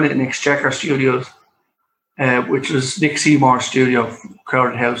 We were doing it in Exchequer Studios, which was Nick Seymour's studio,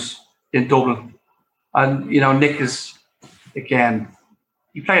 Crowded House in Dublin. And, Nick is, again,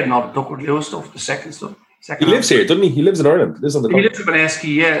 he played in all the Duckworth Lewis stuff, the second stuff. He lives here, doesn't he? He lives in Ireland. He lives up in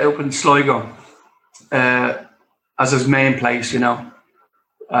Esky, up in Sligo, as his main place,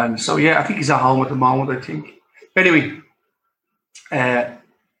 And so, I think he's at home at the moment, I think. Anyway,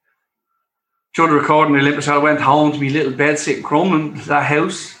 during the recording of Olympus, I went home to my little bed sitting crumbling to that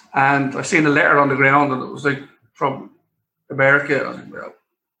house, and I seen a letter on the ground, and it was like from America. I was like, well,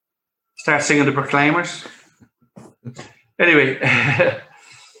 start singing the Proclaimers. Anyway,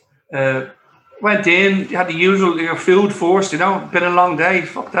 went in, had the usual food first, been a long day,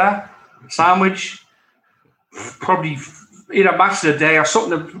 fuck that. Sandwich, probably either match of the day or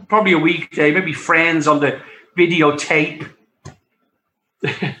something, probably a weekday, maybe Friends on the videotape,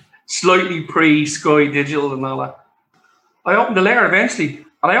 slightly pre-Sky Digital and all that. I opened the letter eventually,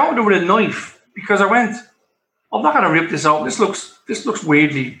 and I opened it with a knife because I went, I'm not going to rip this out. This looks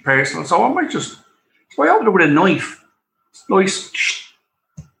weirdly personal, so I might just. So I opened it with a knife. It's nice,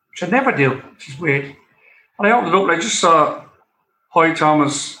 which I never do, which is weird. And I opened it up and I just saw, hi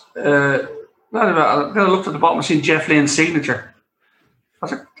Thomas. Then I looked at the bottom and seen Jeff Lynne's signature. I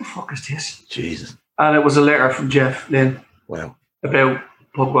was like, what the fuck is this? Jesus. And it was a letter from Jeff Lynne. Wow. About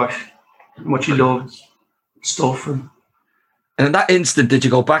Pugwash, how much he loved stuff. And in that instant, did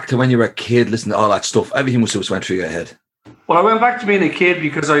you go back to when you were a kid, listening to all that stuff? Everything must have went through your head. Well, I went back to being a kid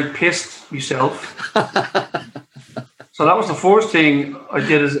because I pissed myself. So that was the first thing I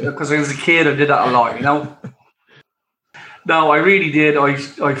did, because as a kid, I did that a lot, No, I really did.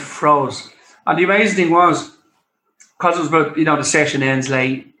 I froze. And the amazing thing was, because it was about, the session ends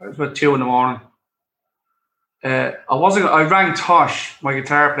late, it was about 2 a.m. I rang Tosh, my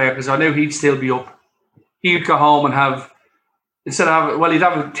guitar player, because I knew he'd still be up. He'd go home and he'd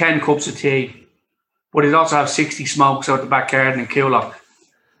have 10 cups of tea, but he'd also have 60 smokes out the back garden in Coolock.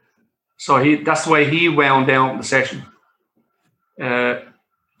 So that's the way he wound down the session.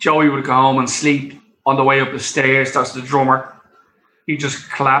 Joey would go home and sleep on the way up the stairs. That's the drummer. He just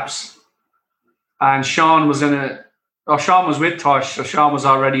collapsed. And Sean was Sean was with Tosh, so Sean was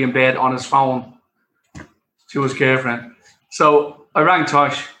already in bed on his phone to his girlfriend. So I rang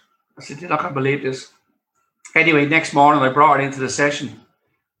Tosh. I said, you're not going to believe this. Anyway, next morning I brought it into the session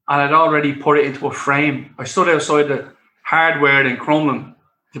and I'd already put it into a frame. I stood outside the hardware in Crumlin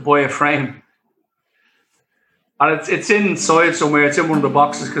to buy a frame. And it's inside somewhere. It's in one of the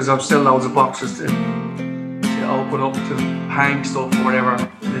boxes because I've still loads of boxes to open up to hang stuff or whatever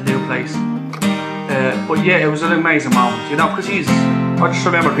in the new place. But it was an amazing moment, because I just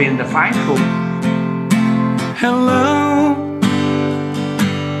remember being in the fan club. Hello,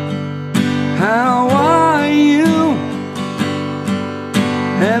 how are you?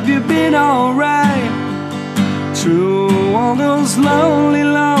 Have you been alright through all those lonely,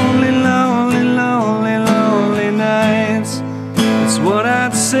 lonely, lonely, lonely, lonely nights? That's what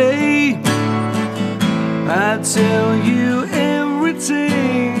I'd say. I'd tell you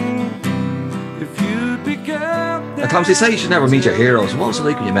everything if you'd pick up. Thomas, you say you should never meet your heroes. What was it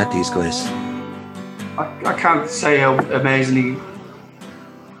like when you met these guys? I can't say how amazingly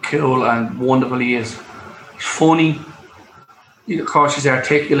cool and wonderful he is. He's funny. Of course, he's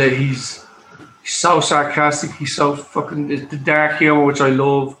articulate. He's so sarcastic. He's so fucking the dark humor, which I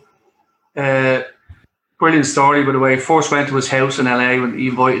love. Brilliant story, by the way. First went to his house in LA when he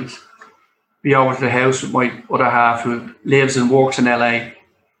invited me over to the house with my other half, who lives and works in LA.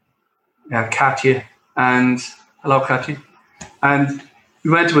 Katya, and hello, Katya. And we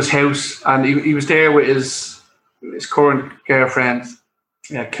went to his house, and he was there with his current girlfriend,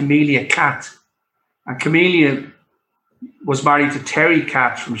 Camellia Cat. And Camellia was married to Terry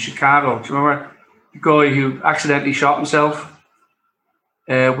Katz from Chicago. Do you remember the guy who accidentally shot himself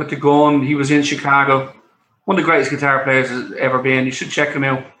with the gun? He was in Chicago. One of the greatest guitar players has ever been. You should check him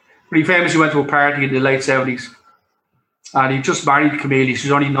out. But he famously went to a party in the late 70s. And he just married Camille. She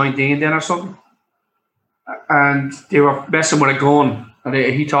was only 19 then or something. And they were messing with a gun. And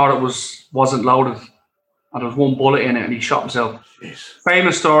he thought it wasn't loaded. And there was one bullet in it and he shot himself. Jeez.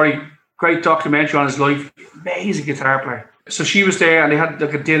 Famous story. Great documentary on his life. Amazing guitar player. So she was there and they had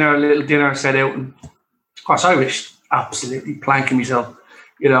like a little dinner set out. And of course, I was absolutely planking myself.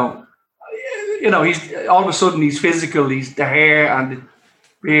 You know, he's all of a sudden he's physical. He's the hair and the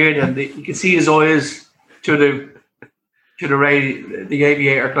beard, and you can see his eyes to the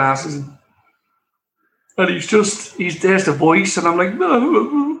aviator glasses, and there's the voice, and I'm like,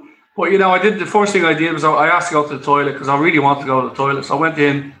 no. But the first thing I did was I asked to go to the toilet because I really wanted to go to the toilet. So I went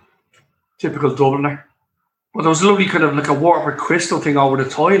in, typical Dubliner. But there was a lovely kind of like a Waterford crystal thing over the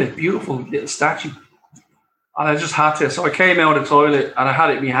toilet, beautiful little statue. And I just had to. So I came out of the toilet and I had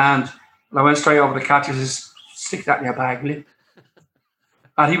it in my hand. And I went straight over the cat and says, stick that in your bag, will you?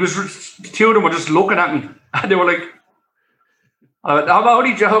 And the two of them were just looking at me. And they were like, I'm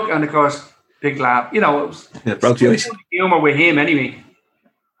only joking. And of course, big laugh. It was broke the ice. Humour with him anyway.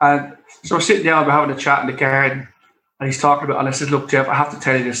 And so we're sitting down, we're having a chat in the garden. And he's talking about, and I said, look, Jeff, I have to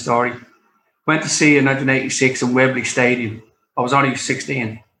tell you this story. Went to see in 1986 in Wembley Stadium. I was only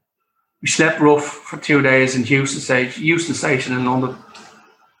 16. We slept rough for 2 days in Euston Station in London.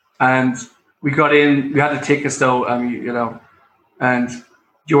 And we got in, we had the tickets though, and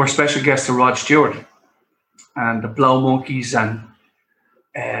you were special guest to Rod Stewart and the Blow Monkeys and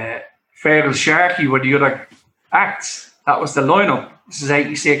Feral Sharky were the other acts. That was the lineup. This is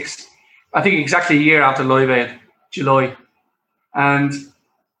 86. I think exactly a year after Live Aid, July. And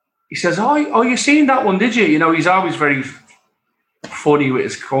he says, oh, you seen that one, did you? He's always very funny with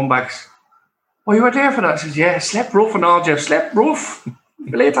his comebacks. Oh, you were there for that? I says, yeah, slept rough and all, Jeff. Slept rough.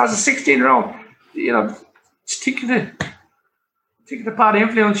 Late as a 16-year-old. Think of the bad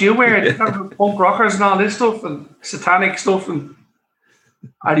influence you were. Punk rockers and all this stuff and satanic stuff. And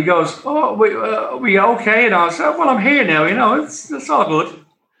he goes, oh, we okay? And I said, well, I'm here now, it's all good.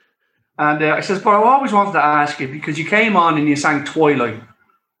 And I says, but I always wanted to ask you because you came on and you sang Twilight.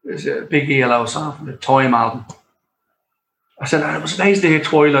 It's a big ELO song from the Time album. I said, it was amazing to hear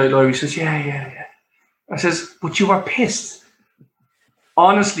Twilight live. He says, yeah. I says, but you were pissed.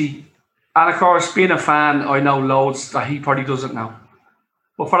 Honestly. And of course, being a fan, I know loads that he probably doesn't know.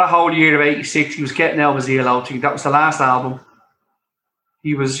 But for that whole year of 86, he was getting out of his ELO thing. That was the last album.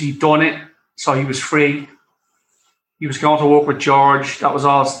 He'd done it, so he was free. He was going to work with George. That was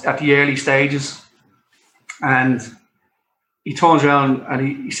all at the early stages. And he turns around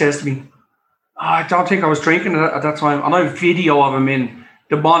and he says to me, I don't think I was drinking at that time. And I have video of him in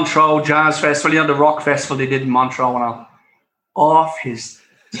the Montreux Jazz Festival, the rock festival they did in Montreux and all. Off his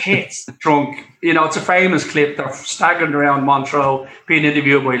tits, drunk. It's a famous clip. They're staggering around Montreux, being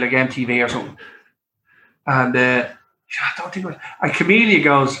interviewed by like MTV or something. And I don't think it was. And Camellia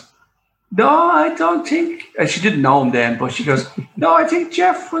goes, no, I don't think. And she didn't know him then, but she goes, no, I think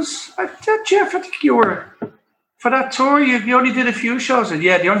Jeff, I think you were, for that tour, you only did a few shows. And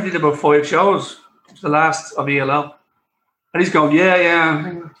yeah, they only did about 5 shows. It was the last of ELO. And he's going,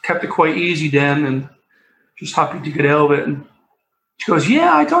 yeah, kept it quite easy then and just happy to get out of it. And she goes,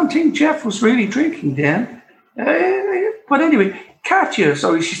 yeah, I don't think Jeff was really drinking then. But anyway, Katya.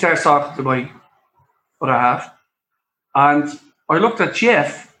 So she starts talking to my other half. And I looked at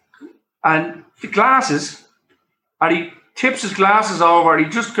Jeff and the glasses, and he tips his glasses over and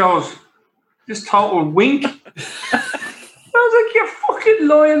he just goes, this total wink. I was like, you're fucking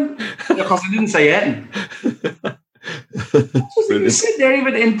lying. Because I didn't say anything. He was sitting there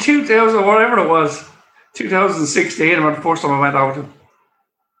even in 2000 or whatever it was, 2016, about the first time I went out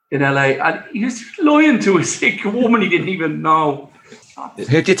in LA, and he was lying to a sick woman he didn't even know. Do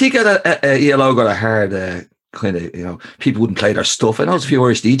you think that ELO got a hard kind of, people wouldn't play their stuff? I know there's a few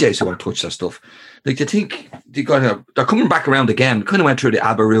Irish DJs who won't touch their stuff. Like, do you think they're coming back around again? Kind of went through the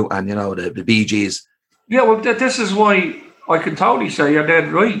ABBA route and, the Bee Gees. Yeah, well, this is why I can totally say you're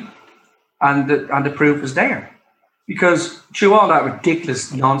dead right. And the proof is there. Because through all that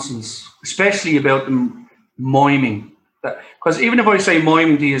ridiculous nonsense, especially about them miming, because even if I say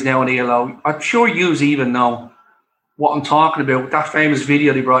miming to you now on ELO, I'm sure you even know what I'm talking about. That famous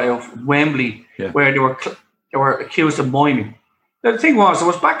video they brought out from Wembley, where they were accused of miming. The thing was, there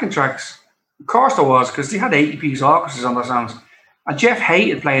was backing tracks. Of course there was, because they had 80-piece orchestras on their songs. And Jeff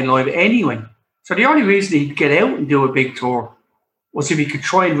hated playing live anyway. So the only reason he'd get out and do a big tour was if he could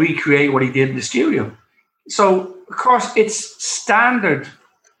try and recreate what he did in the studio. So, of course, it's standard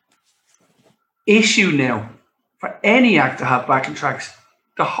issue now for any act to have backing tracks.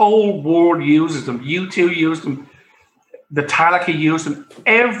 The whole world uses them. U2 use them. Metallica used them.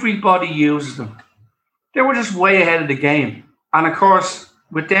 Everybody uses them. They were just way ahead of the game. And of course,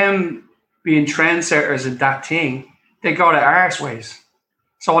 with them being trendsetters in that thing, they got it arseways.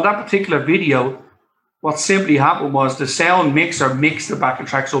 So on that particular video, what simply happened was the sound mixer mixed the backing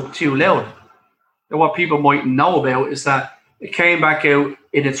tracks up too loud. And what people might know about is that it came back out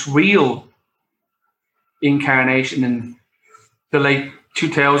in its real incarnation in the late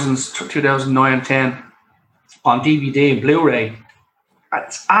 2000s, 2009 and 10 on DVD and Blu-ray.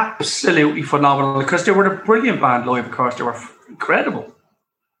 It's absolutely phenomenal because they were a brilliant band live, of course. They were incredible.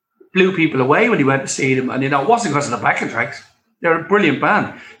 Blew people away when you went to see them. And, it wasn't because of the backing tracks. They're a brilliant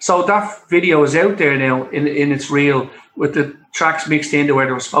band. So that video is out there now in its reel with the tracks mixed into where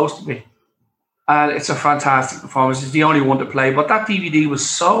they were supposed to be. And it's a fantastic performance. It's the only one to play. But that DVD was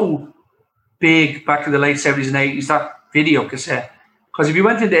so big back in the late 70s and 80s, that video cassette. Because if you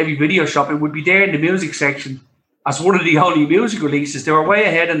went into every video shop, it would be there in the music section as one of the only music releases. They were way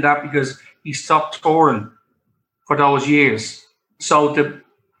ahead in that because he stopped touring for those years. So the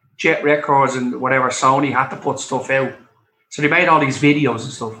Jet Records and whatever, Sony had to put stuff out. So they made all these videos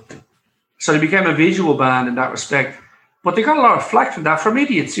and stuff. So they became a visual band in that respect. But they got a lot of flack from that from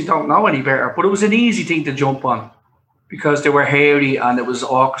idiots who don't know any better. But it was an easy thing to jump on because they were hairy and it was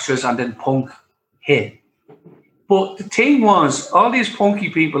orchestras and then punk hit. But the thing was, all these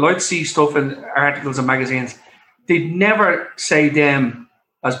punky people, I'd see stuff in articles and magazines, they'd never say them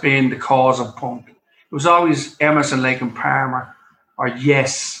as being the cause of punk. It was always Emerson, Lake and Palmer or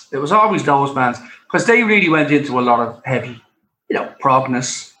Yes. It was always those bands because they really went into a lot of heavy,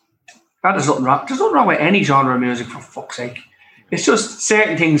 progness. There's nothing wrong. There's nothing wrong with any genre of music, for fuck's sake. It's just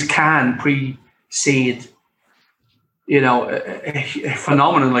certain things can precede, a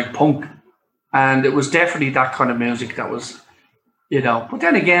phenomenon like punk. And it was definitely that kind of music that was, But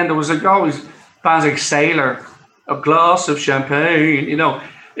then again, there was always bands like Sailor, A Glass of Champagne, in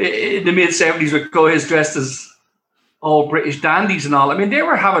the mid-70s with guys dressed as all British dandies and all. I mean, they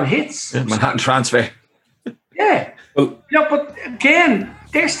were having hits. Yeah, Manhattan Transfer. Yeah. Well, but again,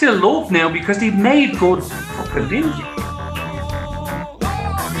 they're still loved now because they've made good fucking music.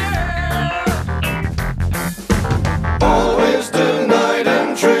 Always denied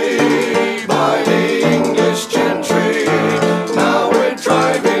entry by the English gentry. Now we're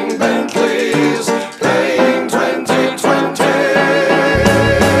driving Bentleys, playing 2020. The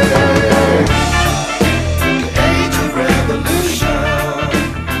age of revolution.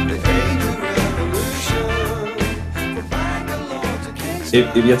 The age of revolution. From Bangalore to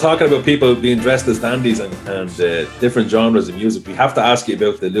Kingston. If you're talking about people being dressed as dandies and different genres of music, we have to ask you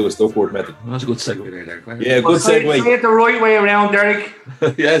about the Lewis Duckworth method. That's a good segue there, Derek. Yeah, good segue. Say it the right way around, Derek.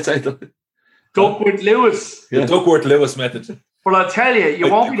 Yeah, it's right. Duckworth Lewis. The Duckworth Lewis method. Well, I'll tell you,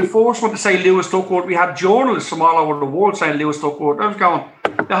 you won't be the first one to say Lewis Duckworth. We had journalists from all over the world saying Lewis Duckworth. I was going,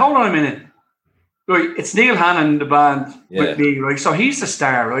 now hold on a minute. Right, it's Neil Hannon in the band with me, right? So he's the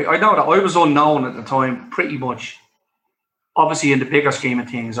star, right? I know that I was unknown at the time, pretty much. Obviously, in the bigger scheme of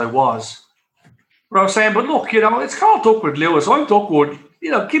things, I was. But I was saying, but look, it's called Duckworth Lewis. I'm Duckworth.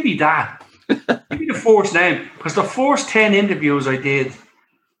 Give me that. Give me the first name. Because the first 10 interviews I did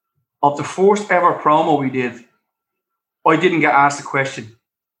of the first ever promo we did, I didn't get asked a question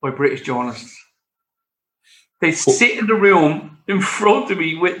by British journalists. They sit in the room in front of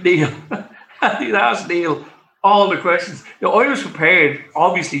me with Neil and they'd ask Neil all the questions. I was prepared,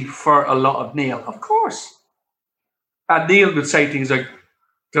 obviously, for a lot of Neil, of course. And Neil would say things like,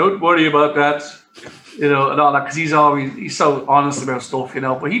 don't worry about that, and all that, because he's so honest about stuff,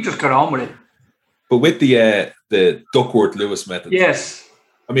 but he just got on with it. But with the Duckworth Lewis method. Yes.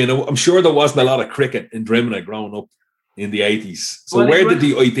 I mean, I'm sure there wasn't a lot of cricket in Drimnagh growing up in the 80s. So where did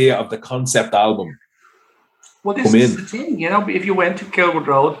the idea of the concept album come in? Well, this is the thing, if you went to Kilwood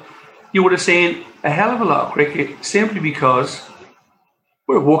Road, you would have seen a hell of a lot of cricket simply because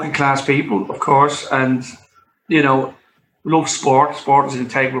we're working class people, of course, and, love sport. Sport is an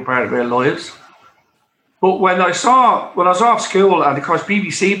integral part of our lives. But when I was off school, and of course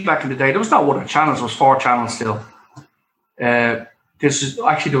BBC back in the day, there was not one of the channels, there was 4 channels still. There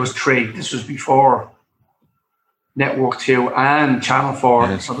was 3. This was before Network 2 and Channel 4.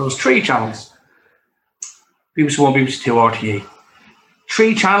 Yes. So there was 3 channels. BBC 1, BBC 2, RTE.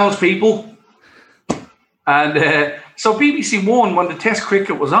 3 channels, people. And so BBC 1, when the Test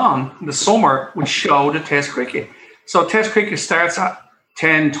cricket was on in the summer, would show the Test cricket. So Test cricket starts at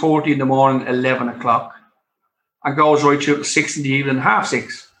 10:30 in the morning, 11 o'clock, and goes right through to 6 in the evening,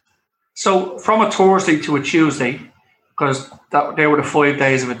 6:30. So from a Thursday to a Tuesday, because they were the 5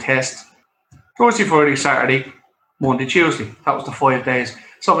 days of a test. Thursday, Friday, Saturday, Monday, Tuesday. That was the 5 days.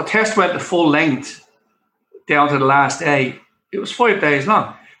 So if a test went the full length down to the last day, it was 5 days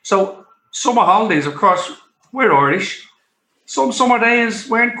long. So summer holidays, of course, we're Irish. Some summer days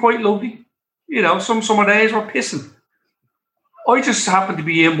weren't quite lovely. You know, some summer days were pissing. I just happened to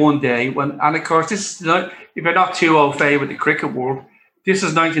be in one day when, and of course, this is not, if you're not too au fait with the cricket world, this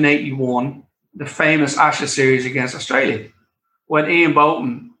is 1981, the famous Ashes series against Australia, when Ian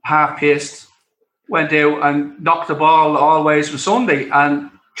Bolton, half pissed, went out and knocked the ball all ways from Sunday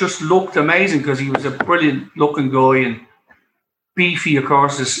and just looked amazing because he was a brilliant looking guy, and Beefy, of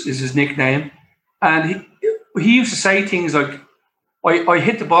course, is his nickname. And he used to say things like, I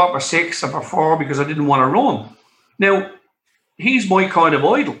hit the ball for 6 or for 4 because I didn't want to run. Now, he's my kind of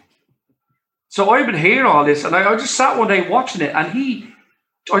idol. So I've been hearing all this, and I just sat one day watching it, and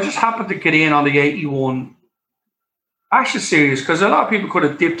I just happened to get in on the 81 Ashes series because a lot of people could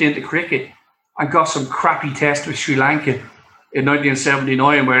have dipped into cricket and got some crappy test with Sri Lanka in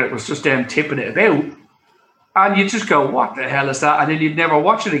 1979 where it was just them tipping it about. And you just go, what the hell is that? And then you'd never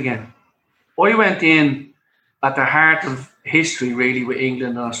watch it again. I went in at the heart of history, really, with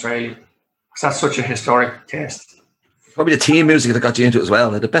England and Australia, because that's such a historic test. Probably the team music that got you into it as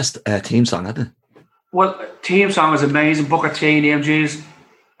well. They're the best team song, aren't they? Well, team song is amazing. Booker T and MGs,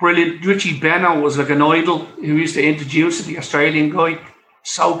 brilliant. Richie Benaud was like an idol who used to introduce it, the Australian guy.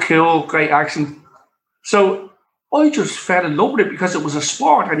 So cool, great accent. So I just fell in love with it because it was a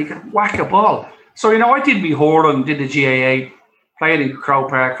sport and he could whack a ball. So, you know, I did me hurling, did the GAA, played in Crow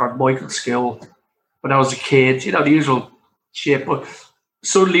Park for Michael Skill when I was a kid, you know, the usual shit. But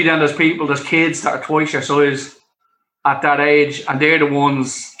suddenly then there's kids that are twice your size at that age, and they're the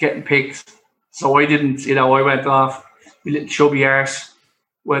ones getting picked. So I didn't, you know, I went off, my little chubby arse,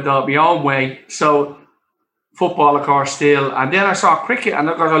 went off my own way. So football, of course, still. And then I saw cricket, and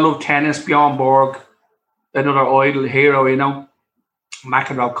of course I love tennis, Bjorn Borg, another idol hero, you know,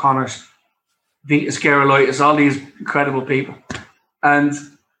 McEnroe, Connors, Vitas Gerulaitis, all these incredible people. And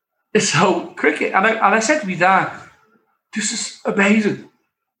so cricket, and I said to me, Dad, this is amazing.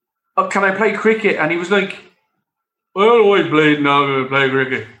 Can I play cricket? And he was like, well, I played now, I'm going to play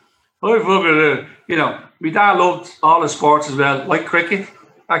cricket. I fucking, you know, my dad loved all the sports as well, like cricket.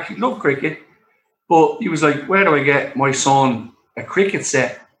 Actually, loved cricket. But he was like, where do I get my son a cricket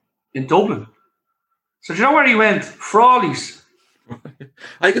set in Dublin? So do you know where he went? Frawley's.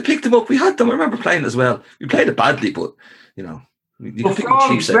 I could pick them up. We had them. I remember playing as well. We played it badly, but, you know. But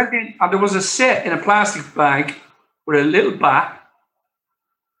Frawley's went in, and there was a set in a plastic bag with a little bat,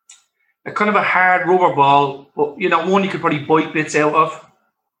 a kind of a hard rubber ball, but, you know, one you could probably bite bits out of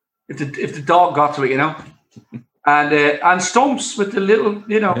if the dog got to it, you know. And stumps with the little,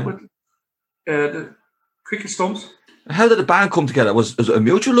 you know, with the cricket stumps. How did the band come together? Was it a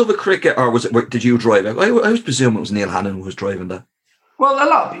mutual love of cricket, or did you drive it? I was presuming it was Neil Hannon who was driving that. Well, a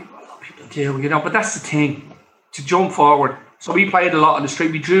lot of people do, you know, but that's the thing, to jump forward. So we played a lot on the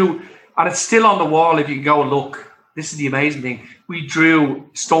street. We drew, and it's still on the wall if you can go and look. This is the amazing thing. We drew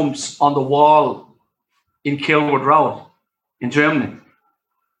stumps on the wall in Kilwood Road in Germany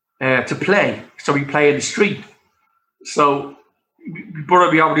to play. So we play in the street. So we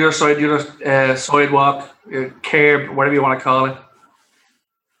brought it over the other sidewalk, curb, whatever you want to call it,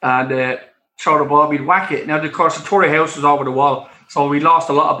 and throw the ball, we'd whack it. Now, of course, the Tory house was over the wall, so we lost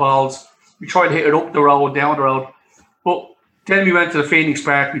a lot of balls. We tried to hit it up the road, down the road. But then we went to the Phoenix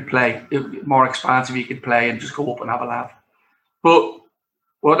Park, we'd play. It was more expansive, you could play and just go up and have a laugh. But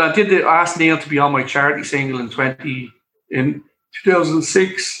what I did, I asked Neil to be on my charity single in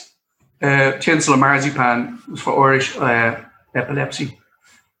 2006. Tinsel and Marzipan was for Irish epilepsy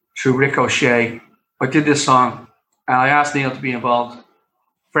through Rick O'Shea. I did this song and I asked Neil to be involved.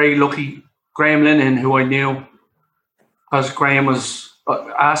 Very lucky. Graham Linehan, who I knew, because Graham was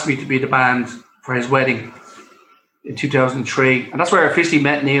asked me to be the band for his wedding in 2003, and that's where I officially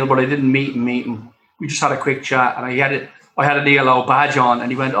met Neil, but I didn't meet him. We just had a quick chat, and I had an ELO badge on, and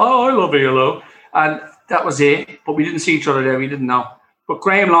he went, "Oh, I love ELO," and that was it. But we didn't see each other there. We didn't know. But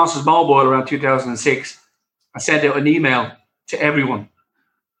Graham lost his mobile around 2006. I sent out an email to everyone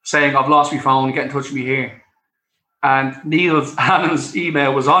saying, "I've lost my phone. Get in touch with me here." And Neil Hannon's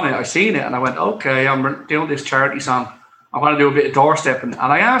email was on it. I seen it, and I went, "Okay, I'm doing this charity song. I want to do a bit of doorstepping." And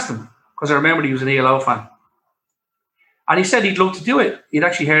I asked him because I remembered he was an ELO fan. And he said he'd love to do it. He'd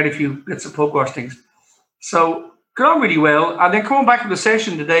actually heard a few bits of pub wash things. So got on really well. And then coming back to the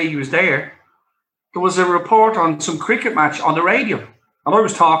session the day he was there was a report on some cricket match on the radio. And I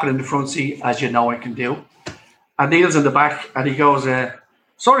was talking in the front seat, as you know I can do. And Neil's in the back, and he goes,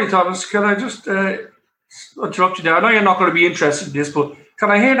 Sorry, Thomas, can I just interrupt you there? I know you're not going to be interested in this, but can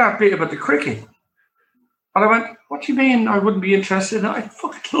I hear that bit about the cricket? And I went, what do you mean I wouldn't be interested in it? I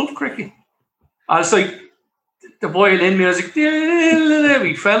fucking love cricket. I was like, the violin music,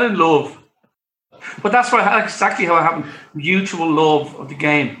 we fell in love. But that's exactly how it happened. Mutual love of the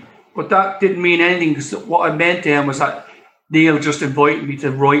game. But that didn't mean anything, because what I meant then was that Neil just invited me to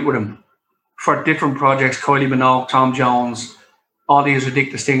write with him for different projects, Kylie Minogue, Tom Jones, all these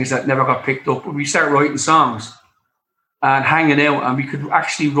ridiculous things that never got picked up. But we started writing songs and hanging out, and we could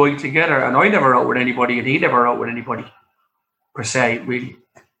actually write together. And I never wrote with anybody, and he never wrote with anybody, per se, really.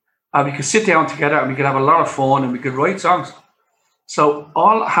 And we could sit down together, and we could have a lot of fun, and we could write songs. So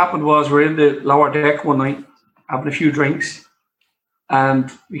all that happened was we're in the lower deck one night, having a few drinks, and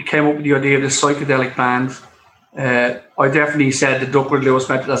we came up with the idea of this psychedelic band. I definitely said the Duckworth Lewis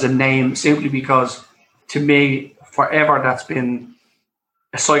Method as a name, simply because, to me, forever that's been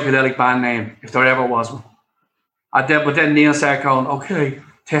a psychedelic band name, if there ever was one. But then Neil started going, okay,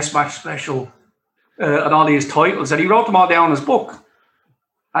 Test Match Special, and all these titles, and he wrote them all down in his book.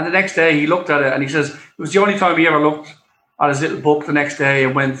 And the next day he looked at it, and he says it was the only time he ever looked at his little book the next day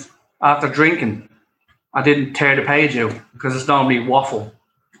and went, after drinking, I didn't tear the page out, because it's normally waffle.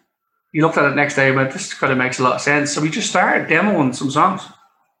 He looked at it the next day and went, this kind of makes a lot of sense. So we just started demoing some songs.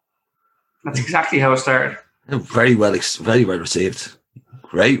 That's exactly how it started. Very well received.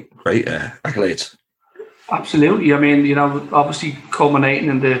 Great accolades. Absolutely. I mean, you know, obviously culminating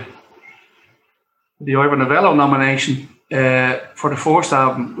in the Ivor Novello nomination for the first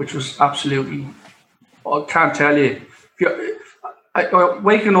album, which was absolutely, I can't tell you.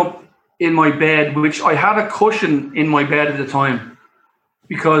 Waking up in my bed, which I had a cushion in my bed at the time,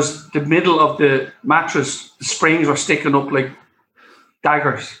 because the middle of the mattress, the springs were sticking up like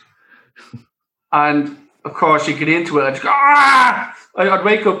daggers. And of course, you get into it, I'd go, ah! I'd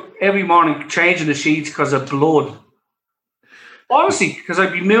wake up every morning changing the sheets because of blood. Honestly, because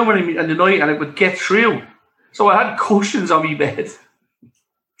I'd be moving in the night and it would get through. So I had cushions on my bed.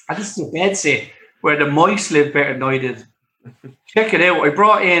 And this is a bed set where the mice live better than I did. Check it out. I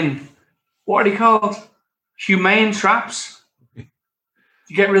brought in, what are they called? Humane traps.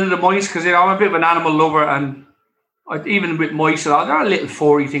 To get rid of the mice, because I'm a bit of an animal lover, and even with mice and all, they're little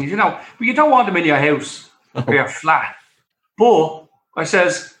furry things, you know, but you don't want them in your house or your flat. But I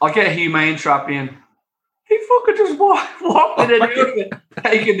says, I'll get a humane trap in. He fucking just walked in and out,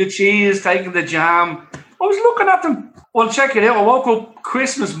 taking the cheese, taking the jam. I was looking at them. Well, check it out. I woke up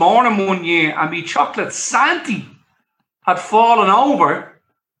Christmas morning one year and my chocolate Santy had fallen over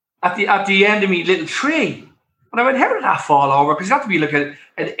at the end of my little tree. And I went, how did that fall over? Because you have to be like an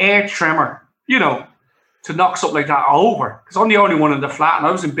air tremor, you know, to knock something like that over. Because I'm the only one in the flat and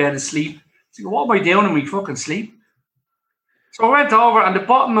I was in bed asleep. So what am I doing in my fucking sleep? So I went over, and the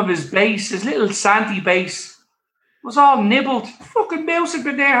bottom of his base, his little Santy base, was all nibbled. The fucking mouse had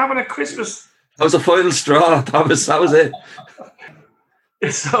been there having a Christmas. That was a final straw, Thomas. That was it.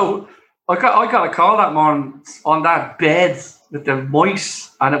 So I got a call that morning on that bed with the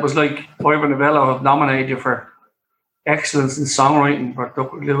mice, and it was like Ivor Novello had nominated you for excellence in songwriting for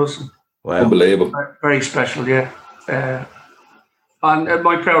Duckworth Lewis. Wow. Unbelievable. Very special, yeah. And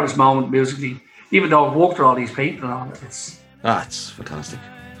my proudest moment musically, even though I've worked with all these people and all that, it's fantastic.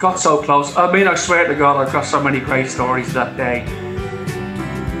 Got so close. I mean, I swear to God, I've got so many great stories that day.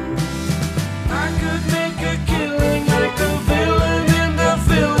 I could make a killing like a villain in the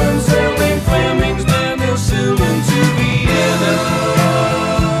film, selling Fleming's Daniel Sylvan to Vienna.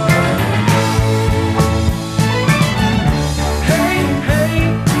 Hey,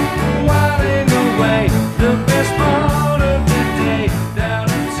 whiling away the best part of the day down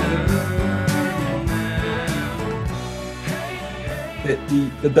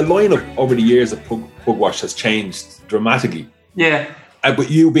The lineup over the years of Pugwash has changed dramatically. Yeah. But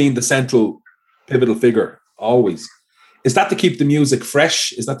you being the central pivotal figure always, is that to keep the music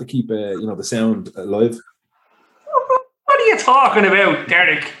fresh? Is that to keep the sound alive? What are you talking about,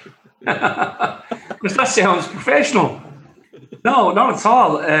 Derek? Because that sounds professional. No, not at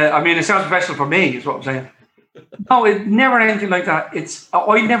all. I mean, it sounds professional for me, is what I'm saying. No, it never anything like that.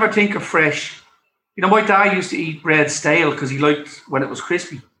 I never think of fresh. You know, my dad used to eat bread stale because he liked when it was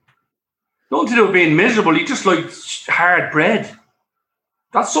crispy. Nothing to do with being miserable. He just liked hard bread.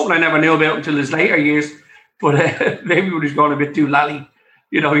 That's something I never knew about until his later years. But maybe when he's gone a bit too lally,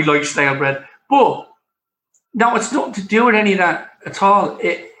 he likes stale bread. But no, it's nothing to do with any of that at all.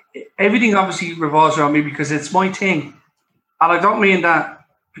 Everything obviously revolves around me because it's my thing. And I don't mean that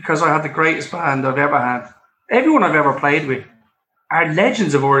because I had the greatest band I've ever had. Everyone I've ever played with are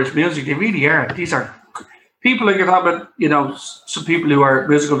legends of Irish music. They really are. These are people like you're talking about, you know, some people who are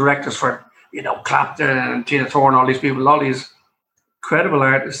musical directors for, you know, Clapton and Tina Turner, all these people, all these incredible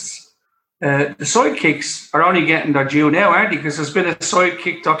artists. The sidekicks are only getting their due now, aren't they? Because there's been a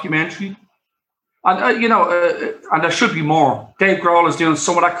sidekick documentary. And, you know, and there should be more. Dave Grohl is doing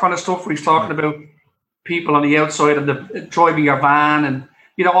some of that kind of stuff where he's talking about people on the outside of the driving your van and,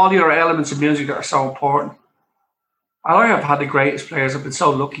 you know, all the other elements of music that are so important. And I have had the greatest players. I've been so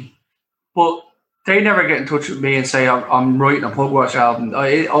lucky. But they never get in touch with me and say, I'm writing a Pugwash album.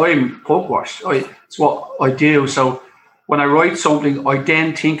 I'm Pugwash. It's what I do. So when I write something, I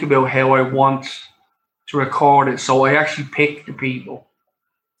then think about how I want to record it. So I actually pick the people.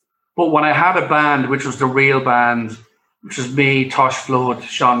 But when I had a band, which was the real band, which was me, Tosh Flood,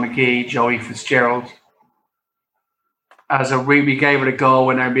 Sean McGee, Joey Fitzgerald, we gave it a go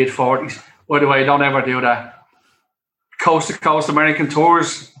in our mid-40s. By the way, don't ever do that. Coast-to-coast American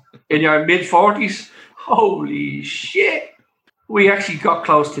tours in your mid-40s. Holy shit. We actually got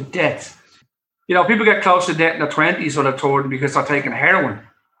close to death. You know, people get close to death in their 20s when they're touring because they're taking heroin.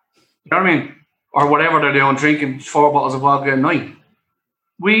 You know what I mean? Or whatever they're doing, drinking 4 bottles of vodka a night.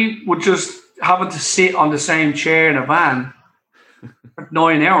 We would just having to sit on the same chair in a van for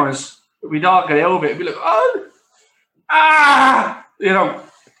 9 hours. We'd all get out of it and be like, you know,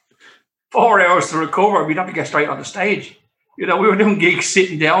 4 hours to recover. We'd have to get straight on the stage. You know, we were doing gigs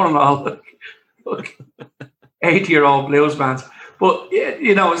sitting down and all, like 80-year-old blues bands. But,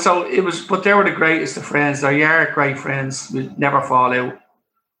 you know, so it was, but they were the greatest of friends. They are great friends. We'd never fall out.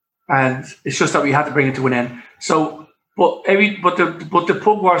 And it's just that we had to bring it to an end. So, but the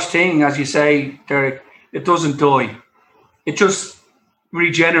Pugwash thing, as you say, Derek, it doesn't die. It just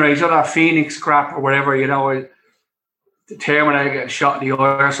regenerates. All that Phoenix crap or whatever, you know, the Terminator getting shot in the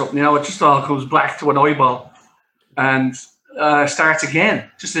eye or something, you know, it just all comes back to an eyeball and starts again,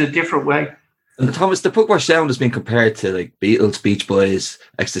 just in a different way. And Thomas, the Pugwash sound has been compared to like Beatles, Beach Boys,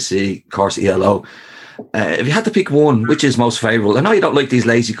 Ecstasy, of course, ELO. If you had to pick one, which is most favourable? I know you don't like these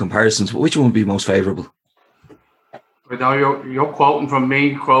lazy comparisons, but which one would be most favourable? I know you're quoting from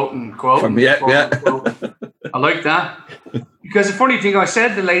me, quoting. From me, yeah. I like that. Because the funny thing, I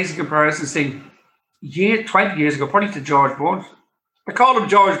said the lazy comparisons thing 20 years ago, probably to George Burns. I called him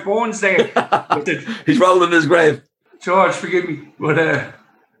George Burns there. He's rolling in his grave. George, forgive me. But I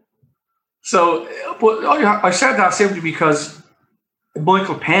said that simply because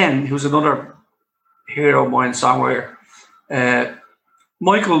Michael Penn, who's another hero of mine, songwriter,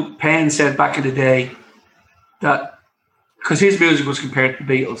 Michael Penn said back in the day that because his music was compared to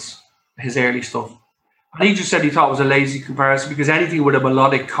the Beatles, his early stuff. And he just said he thought it was a lazy comparison because anything with a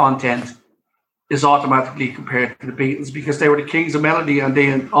melodic content is automatically compared to the Beatles because they were the kings of melody and they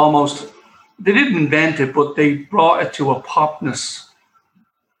didn't invent it, but they brought it to a popness.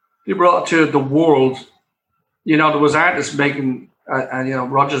 They brought it to the world. You know, there was artists making, you know,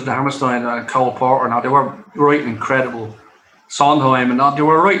 Rodgers and Hammerstein and Cole Porter, and they were writing incredible Sondheim, and they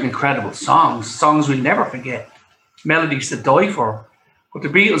were writing incredible songs we'll never forget. Melodies to die for. But the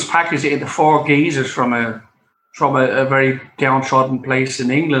Beatles packaged it into 4 geezers from a very downtrodden place in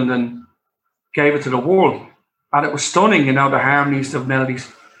England and gave it to the world. And it was stunning, you know, the harmonies, the melodies,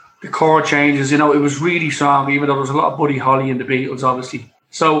 the chord changes, you know, it was really strong, even though there was a lot of Buddy Holly in the Beatles, obviously.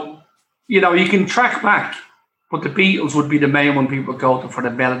 So, you know, you can track back, but the Beatles would be the main one people go to for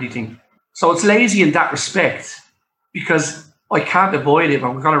the melody thing. So it's lazy in that respect because I can't avoid it. If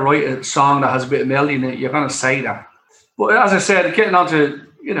I'm going to write a song that has a bit of melody in it, you're going to say that. But as I said, getting on to,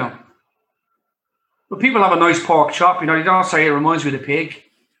 you know, but people have a nice pork chop, you know, you don't say it reminds me of the pig.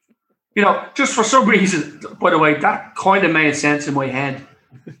 You know, just for some reason, by the way, that kind of made sense in my head.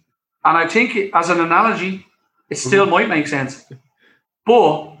 And I think as an analogy, it still might make sense.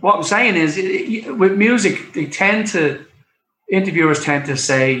 But what I'm saying is, with music, interviewers tend to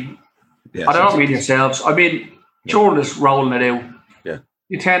say, I don't mean yourselves, I mean, journalists rolling it out. Yeah.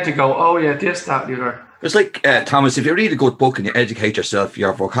 You tend to go, oh yeah, this, that, the other. It's like, Thomas, if you read a good book and you educate yourself,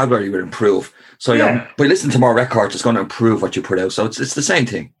 your vocabulary will improve. So by listening to more records, it's going to improve what you put out. So it's the same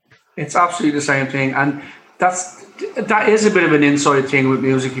thing. It's absolutely the same thing. And that is a bit of an inside thing with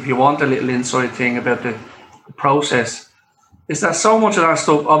music, if you want a little inside thing about the process. Is that so much of that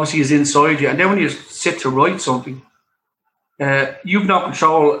stuff obviously is inside you. And then when you sit to write something, you've no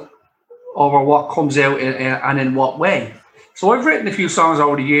control over what comes out and in what way. So I've written a few songs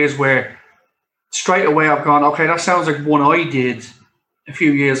over the years where straight away I've gone, okay, that sounds like one I did a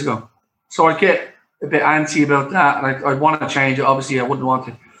few years ago. So I'd get a bit antsy about that and I'd want to change it. Obviously, I wouldn't want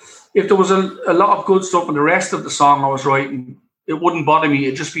to. If there was a lot of good stuff in the rest of the song I was writing, it wouldn't bother me.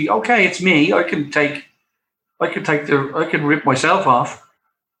 It'd just be, okay, it's me. I can rip myself off.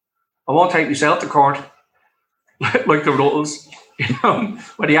 I won't take myself to court. like the Ruttles,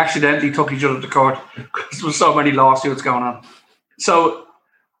 when he accidentally took each other to court because there was so many lawsuits going on. So,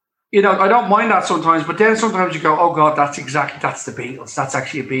 I don't mind that sometimes, but then sometimes you go, oh God, that's the Beatles. That's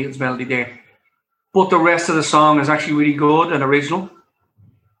actually a Beatles melody there. But the rest of the song is actually really good and original.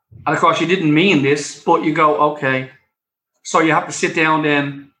 And of course, you didn't mean this, but you go, okay. So you have to sit down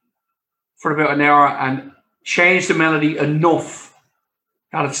then for about an hour and change the melody enough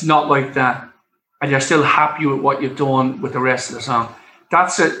that it's not like that. And you're still happy with what you've done with the rest of the song.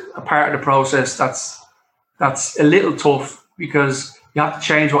 That's a part of the process that's a little tough because you have to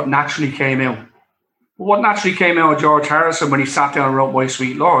change what naturally came out. But what naturally came out of George Harrison when he sat down and wrote My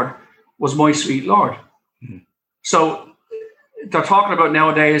Sweet Lord was My Sweet Lord. Mm-hmm. So they're talking about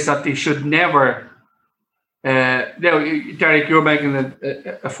nowadays that they should never... Derek, you're making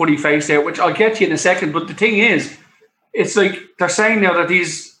a funny face there, which I'll get to you in a second. But the thing is, it's like they're saying now that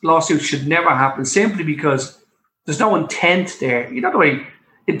these lawsuits should never happen simply because there's no intent there. You know the way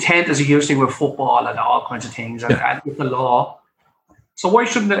intent is a huge thing with football and all kinds of things and with the law. So why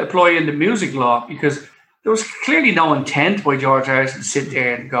shouldn't it apply in the music law? Because there was clearly no intent by George Harrison to sit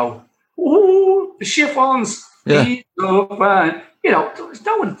there and go, "Ooh, the chiffons, he's so fine." There was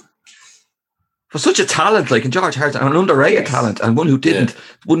no one. For such a talent, like in George Harrison, an underrated talent, and one who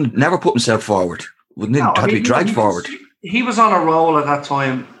wouldn't never put himself forward, wouldn't even try to be dragged forward. He was on a roll at that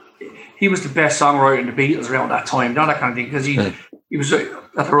time. He was the best songwriter in the Beatles around that time, not that kind of thing, because he was at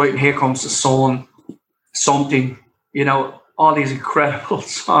the writing Here Comes the Sun, Something, all these incredible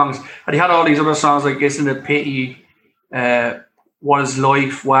songs. And he had all these other songs like Isn't It Pity, What Is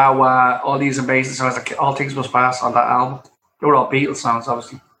Life, Wah Wah, all these amazing songs, like All Things Must Pass on that album. They were all Beatles songs,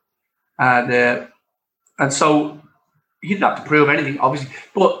 obviously. And so he didn't have to prove anything, obviously.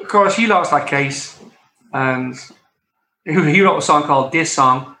 But, of course, he lost that case. And he wrote a song called This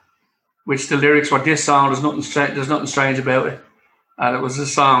Song, which the lyrics were, "This song, there's nothing strange about it." And it was a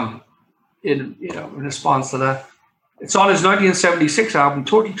song in response to that. It's on his 1976 album,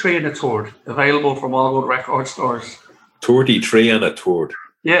 33 and a Third, available from all good record stores. 33 and a Third.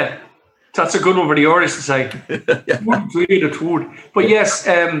 Yeah. That's a good one for the artist to say. 33 and a Third. But yes,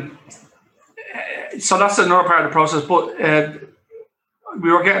 so that's another part of the process. But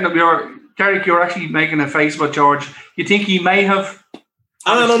Derek, you're actually making a face about George. You think he may have?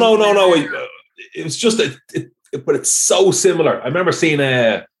 No. It was just but it's so similar. I remember seeing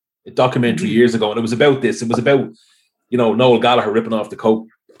a documentary years ago, and it was about this. It was about Noel Gallagher ripping off the Coke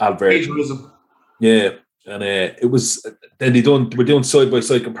advert. Ageism. Yeah, and it was then we're doing side by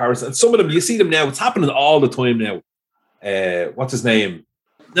side comparison. And some of them you see them now. It's happening all the time now. What's his name?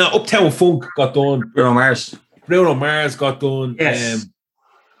 No, Uptown Funk got done. Bruno Mars got done. Yes.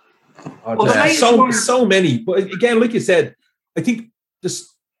 So many. But again, like you said, I think this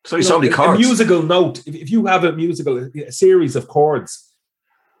so many chords. A musical note. If you have a series of chords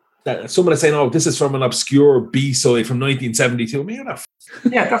that someone is saying, "Oh, this is from an obscure B-side from 1972,"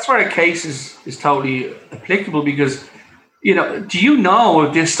 yeah, that's where a case is totally applicable because do you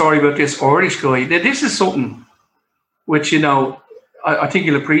know this story about this Irish guy? This is something which I think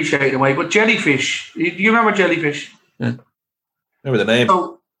you'll appreciate in a way. But Jellyfish, do you remember Jellyfish? Yeah. Remember the name?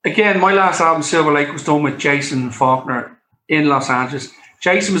 So again, my last album, Silver Lake, was done with Jason Faulkner in Los Angeles.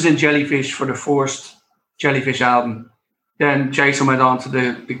 Jason was in Jellyfish for the first Jellyfish album. Then Jason went on to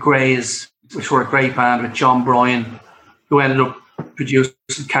the Greys, which were a great band with John Bryan, who ended up producing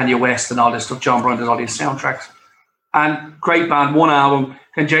Kanye West and all this stuff. John Bryan did all these soundtracks. And great band, one album.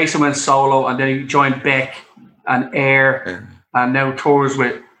 Then Jason went solo, and then he joined Beck and Air, and now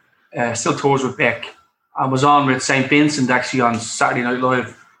still tours with Beck. And was on with St. Vincent actually on Saturday Night Live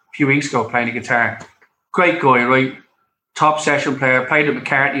a few weeks ago playing the guitar. Great guy, right? Top session player. Played with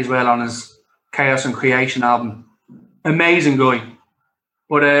McCartney as well on his Chaos and Creation album. Amazing guy.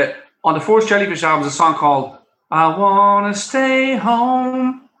 But on the first Jellyfish album, there's a song called I Wanna Stay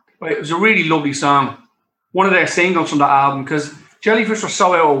Home. Right, it was a really lovely song. One of their singles from that album, because Jellyfish were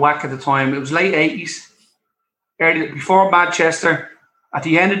so out of whack at the time. It was late 80s, before Manchester, at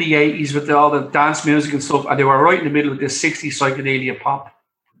the end of the 80s with all the dance music and stuff, and they were right in the middle of this 60s psychedelia pop.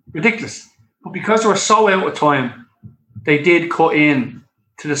 Ridiculous. But because they were so out of time, they did cut in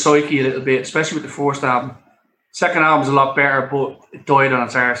to the psyche a little bit, especially with the first album. Second album's a lot better, but it died on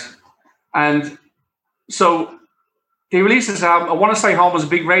its arse. And so they released this album. I Want to Stay Home was a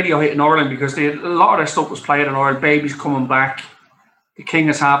big radio hit in Ireland because a lot of their stuff was played in Ireland. Baby's Coming Back, The King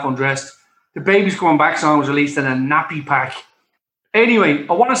Is Half Undressed. The Baby's Coming Back song was released in a nappy pack. Anyway,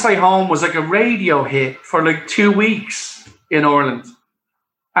 I Want to Stay Home was like a radio hit for like 2 weeks in Ireland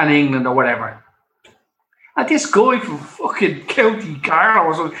and England or whatever. And this guy from fucking County Carlow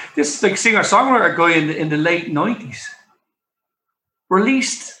or something, this like singer-songwriter guy in the late 90s,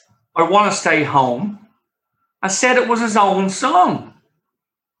 released I Want to Stay Home and said it was his own song.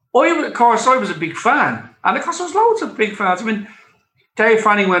 Of course, I was a big fan. And of course, there was loads of big fans. I mean, Dave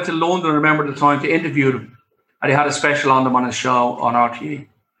Fanning went to London, I remember at the time, to interview them. And he had a special on them on his show on RTE.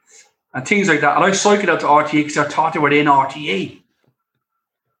 And things like that. And I cycled out to RTE because I thought they were in RTE.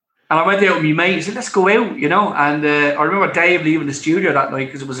 And I went out with my mate. He said, let's go out, you know. And I remember Dave leaving the studio that night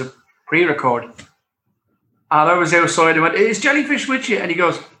because it was a pre-record. And I was outside. I went, is Jellyfish with you? And he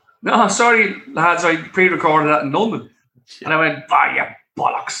goes, no, sorry, lads, I pre-recorded that in London. And I went, you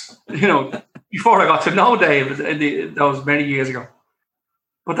bollocks. You know, before I got to know Dave, that was many years ago.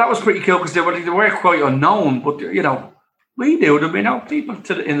 But that was pretty cool because they were quite unknown. But, you know, we knew them, you know, people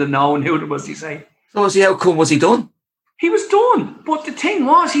in the know knew them, as you say. So was the outcome? Was he done? He was done. But the thing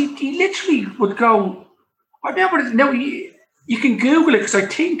was, he literally would go, I remember, now you can Google it because I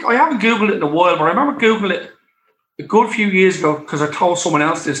haven't Googled it in a while, but I remember Googling it a good few years ago because I told someone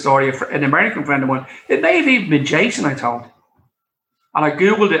else this story, an American friend of mine. It may have even been Jason I told. And I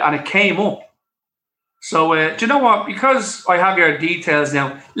Googled it and it came up. So, do you know what? Because I have your details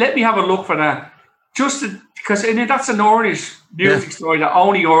now, let me have a look for that. Because that's an Irish music story that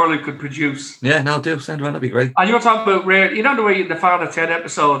only Ireland could produce. Yeah, no, do send around, that'd be great. And you're talking about rare, you know the way in the Father Ted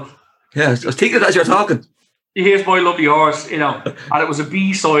episode? Yeah, I was thinking as you're talking. Here's My Lovely Horse, you know, and it was a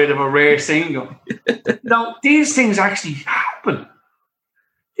B-side of a rare single. Now, these things actually happen.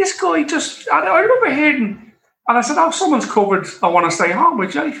 This guy I remember hearing, and I said, someone's covered I Want to Stay Home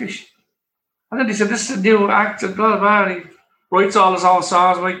with Jellyfish. And then he said, this is a new act, and blah, blah, and he writes all his own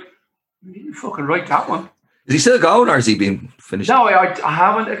songs. I'm like, you didn't fucking write that one. Is he still going, or has he been finished? No, I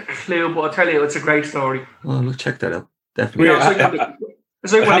haven't a clue, but I'll tell you, it's a great story. Oh, look, check that out. Definitely. You know,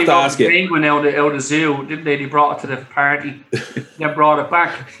 it's like when they brought the penguin out of the zoo, didn't they? They brought it to the party, then brought it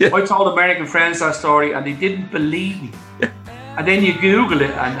back. Yeah. I told American friends that story, and they didn't believe me. And then you Google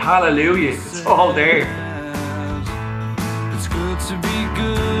it, and hallelujah, it's all there. It's good to be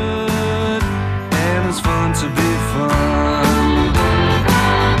good, and it's fun to be fun.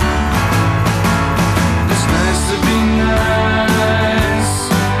 It's nice to be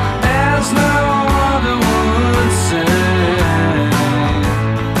nice, as no other would say.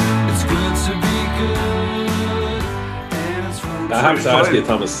 It's good to be good, and it's fun to be fun. I have to ask you,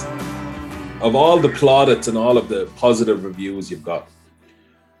 Thomas, of all the plaudits and all of the positive reviews you've got,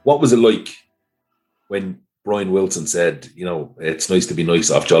 what was it like when Brian Wilson said, you know, It's Nice to Be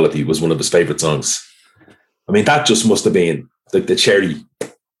Nice off Jollity was one of his favourite songs? I mean, that just must have been like the cherry.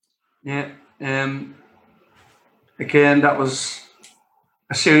 Yeah. Again, that was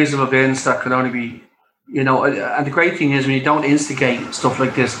a series of events that could only be, you know, and the great thing is when you don't instigate stuff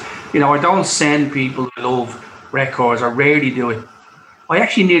like this, you know, I don't send people who love records. I rarely do it. I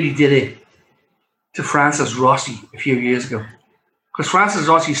actually nearly did it to Francis Rossi a few years ago. Because Francis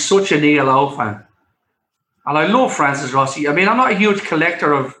Rossi is such an ELO fan. And I love Francis Rossi. I mean, I'm not a huge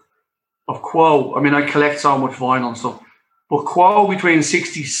collector of Quo. I mean, I collect so much vinyl and stuff. But Quo between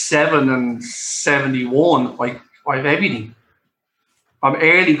 67 and 71, I have everything. I'm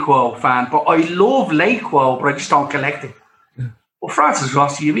early Quo fan, but I love late Quo, but I just don't collect it. Yeah. But Francis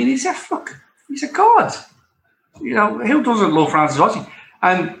Rossi, I mean, he's a god. You know, who doesn't love Francis Rossi?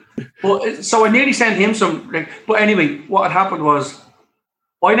 So I nearly sent him some. But anyway, what had happened was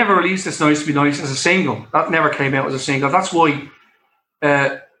I never released It's Nice to Be Nice as a single. That never came out as a single. That's why.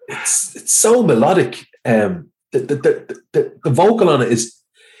 It's so melodic. The vocal on it is.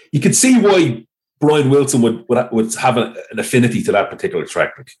 You can see why Brian Wilson would have an affinity to that particular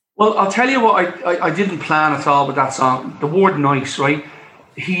track. Well, I'll tell you what I didn't plan at all with that song. The word nice, right?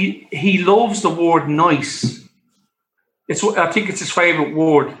 He loves the word nice. I think it's his favourite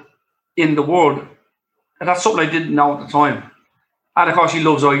word in the world. And that's something I didn't know at the time. And of course, he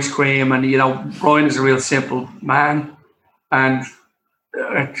loves ice cream. And, you know, Brian is a real simple man. And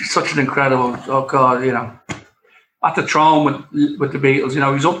such an incredible, oh God, you know. At the throne with the Beatles, you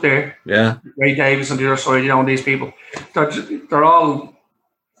know, he's up there. Yeah. Ray Davies on the other side, you know, and these people. They're all,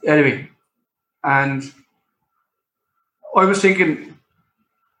 anyway. And I was thinking,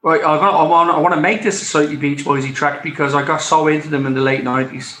 right, I want to make this a slightly Beach Boysy track because I got so into them in the late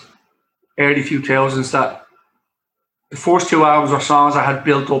 90s, early 2000s that the first 2 albums or songs I had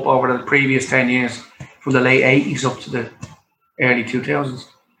built up over the previous 10 years, from the late 80s up to the early 2000s.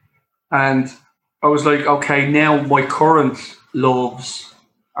 And I was like, okay, now my current loves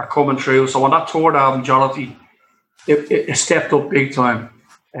are coming through. So on that third album, Jollity, it stepped up big time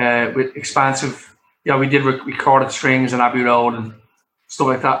with expansive. Yeah, we did recorded strings in Abbey Road and stuff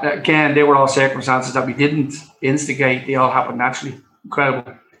like that. Again, they were all circumstances that we didn't instigate. They all happened naturally.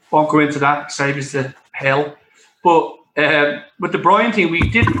 Incredible. Won't go into that. Save us the hell. But with the Brian thing, we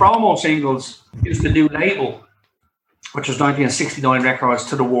did promo singles. It was the new label, which was 1969 Records,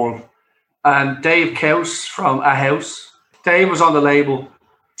 to the world. And Dave Kouse from A House. Dave was on the label.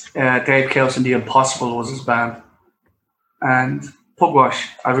 Dave Kouse and The Impossible was his band. And Pugwash,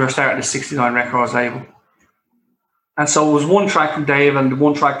 we were starting the 69 Records label. And so it was one track from Dave and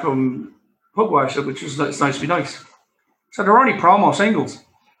one track from Pugwash, which was It's Nice to Be Nice. So there were only promo singles.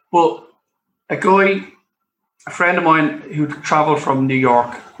 But a friend of mine who travelled from New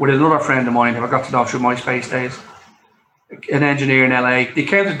York with another friend of mine who I got to know through MySpace days, an engineer in LA, they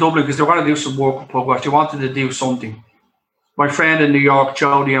came to Dublin because they were going to do some work with Pugwash. They wanted to do something. My friend in New York,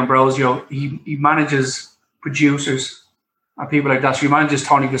 Joe D'Ambrosio, he manages producers and people like that. So he manages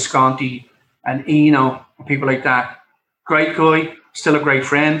Tony Visconti and Eno and people like that. Great guy, still a great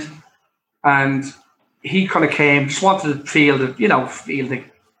friend. And he kind of came, just wanted to feel the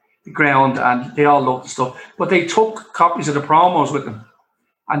ground, and they all loved the stuff. But they took copies of the promos with them.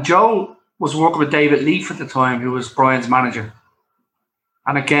 And Joe was working with David Leaf at the time, who was Brian's manager.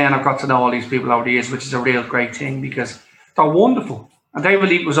 And again, I've got to know all these people over the years, which is a real great thing because they're wonderful. And David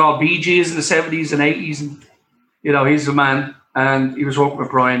Leaf was all Bee Gees in the 70s and 80s. And, he's the man. And he was working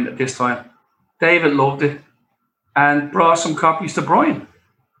with Brian at this time. David loved it and brought some copies to Brian.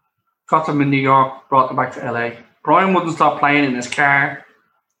 Got them in New York, brought them back to LA. Brian wouldn't stop playing in his car.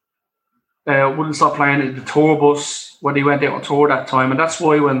 Wouldn't stop playing in the tour bus when he went out on tour that time. And that's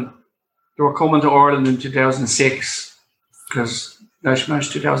why when they were coming to Ireland in 2006, because National Match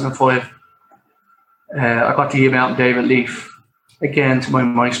 2005, I got the email from David Leaf again to my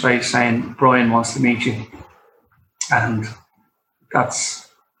MySpace saying, Brian wants to meet you. And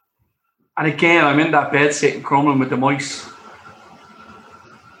again, I'm in that bed sitting crumbling with the mice.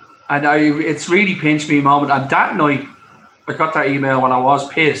 And it's really pinched me a moment. And that night, I got that email when I was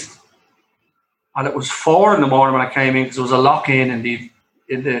pissed. And it was 4 a.m. when I came in because there was a lock-in in the.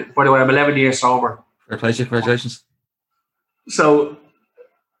 By the way, I'm 11 years sober. Fair play, congratulations. So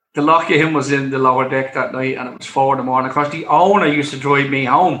the lock-in was in the lower deck that night, and it was 4 a.m. Of course, the owner used to drive me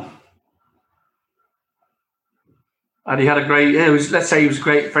home, and he had a great. Let's say he was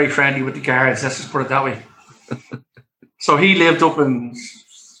great, very friendly with the guards. Let's just put it that way. So he lived up in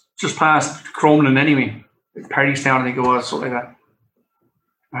just past Crumlin anyway, Perrystown, I think it was, something like that.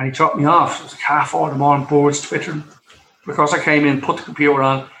 And he dropped me off. It was like 4 a.m, boards twittering. Because I came in, put the computer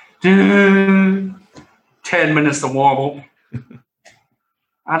on, 10 minutes to warm up.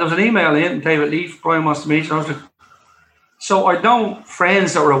 And there was an email in, David Leaf, Brian wants to meet you. I was like, so I know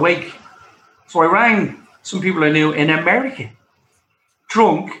friends that were awake. So I rang some people I knew in America,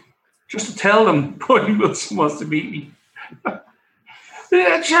 drunk, just to tell them Brian Wilson wants to meet me.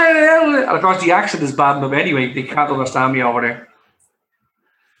 And of course, the accent is bad enough anyway. They can't understand me over there.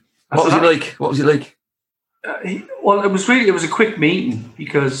 What was he like? Well, it was a quick meeting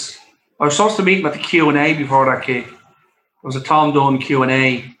because I was supposed to meet him at the Q&A before that gig. There was a Tom Dunn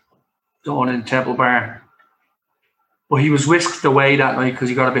Q&A done in Temple Bar. But he was whisked away that night because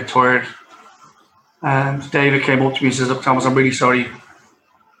he got a bit tired. And David came up to me and says, look, Thomas, I'm really sorry.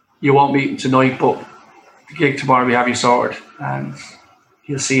 You won't meet him tonight, but the gig tomorrow we have you sorted. And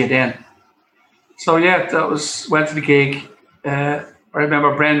he'll see you then. So yeah, went to the gig. I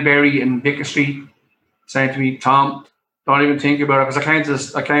remember Bren Berry in Vicar Street saying to me, Tom, don't even think about it.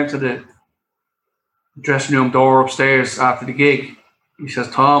 Because I came to the dressing room door upstairs after the gig. He says,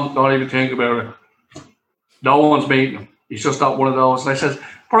 Tom, don't even think about it. No one's meeting him. He's just not one of those. And I says,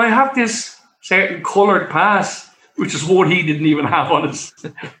 but I have this certain coloured pass, which is one he didn't even have on us.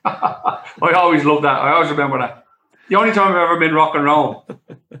 I always love that. I always remember that. The only time I've ever been rock and roll.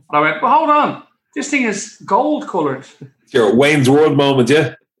 And I went, well, hold on. This thing is gold coloured. Your Wayne's World moment,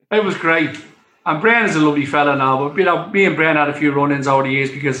 yeah? It was great. And Brian is a lovely fella now, but me and Brian had a few run-ins over the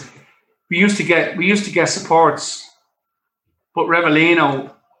years because we used to get supports. But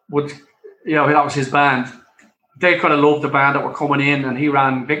Revelino would, that was his band. They kind of loved the band that were coming in, and he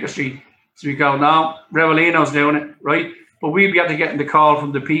ran Vicar Street. So we go, no, Revelino's doing it, right? But we'd be able to get the call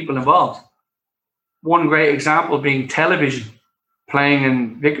from the people involved. One great example being Television playing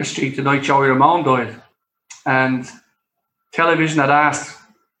in Vicar Street the night Joey Ramone died. And Television had asked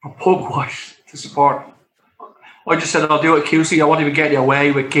for Pugwash to support. I just said, I'll do it acoustically. I won't even get you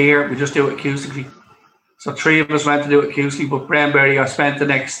away with gear. We just do it acoustically. So 3 of us went to do it acoustically. But Brian Berry, I spent the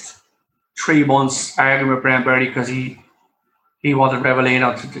next 3 months arguing with Brian Berry because he wanted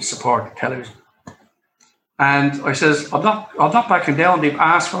Revelino to support Television. And I says, I'm not backing down. They've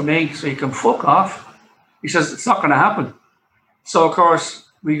asked for me, so you can fuck off. He says, it's not going to happen. So, of course,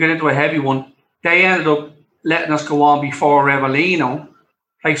 we got into a heavy one. They ended up letting us go on before Revelino.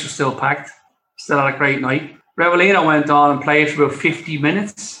 Place was still packed. Still had a great night. Revelino went on and played for about 50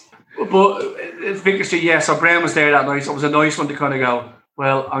 minutes. But Vicar Street, yeah, so Brian was there that night. So it was a nice one to kind of go,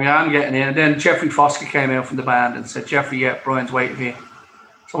 well, I am getting in. And then Jeffrey Foskett came out from the band and said, Jeffrey, yeah, Brian's waiting for you.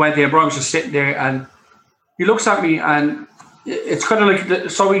 So I went there. Brian was just sitting there and he looks at me and it's kind of like,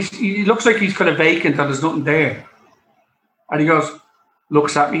 so he looks like he's kind of vacant and there's nothing there. And he goes,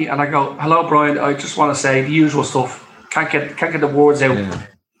 looks at me and I go, hello, Brian. I just want to say the usual stuff. Can't get the words out. Yeah.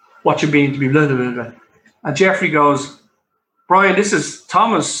 What you mean to be blah, blah, blah, blah. And Jeffrey goes, Brian, this is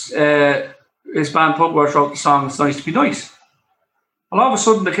Thomas. His band Pugwash wrote the song, It's Nice to Be Nice. And all of a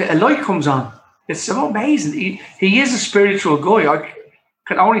sudden, a light comes on. It's so amazing. He is a spiritual guy. I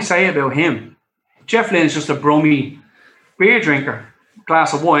can only say about him. Jeff Lynne is just a brummy beer drinker,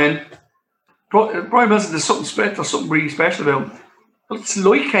 glass of wine. Brian Wilson, there's something special, something really special about him. But this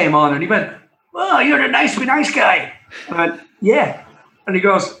light came on and he went, oh, you're the nice to be nice guy. I went, yeah. And he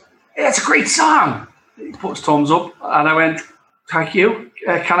goes, yeah, it's a great song. He put his thumbs up and I went, thank you.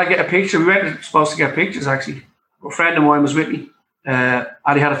 Can I get a picture? We weren't supposed to get pictures actually. A friend of mine was with me and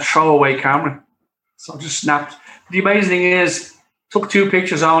he had a throwaway camera. So I just snapped. The amazing thing is, took 2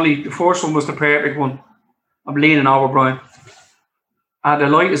 pictures only. The first one was the perfect one. I'm leaning over Brian. And the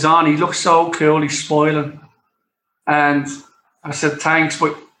light is on. He looks so cool. He's smiling. And I said, thanks.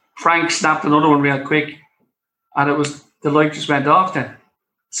 But Frank snapped another one real quick. And the light just went off then.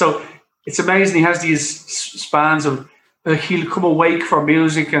 So it's amazing. He has these spans of, he'll come awake for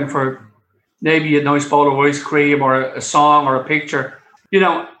music and for maybe a nice bowl of ice cream or a song or a picture,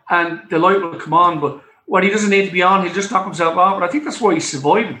 and the light will come on. But when he doesn't need to be on, he'll just knock himself off. But I think that's why he's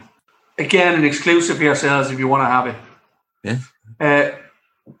surviving. Again, an exclusive for yourselves if you want to have it. Yeah.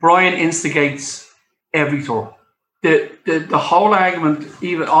 Brian instigates every tour. The whole argument,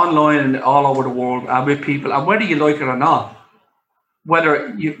 even online and all over the world, and with people, and whether you like it or not,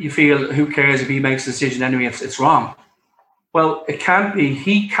 whether you feel who cares if he makes a decision anyway, it's wrong. Well, it can't be.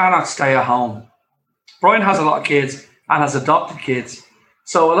 He cannot stay at home. Brian has a lot of kids and has adopted kids.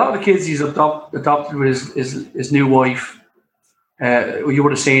 So a lot of the kids he's adopted with his new wife, you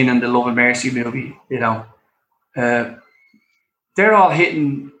would have seen in the Love and Mercy movie, they're all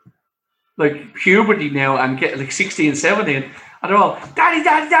hitting like puberty now and get like 16, 17. And they're all, Daddy,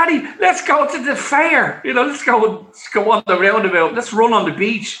 let's go to the fair. Let's go on the roundabout. Let's run on the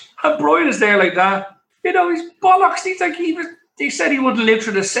beach. And Brian is there like that. He's bollocks. He's like, they said he wouldn't live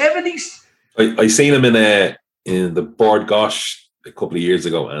through the 70s. I seen him in the Bord Gosh a couple of years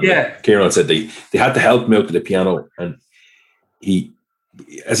ago. And Kieran said they had to help him out to the piano. And he,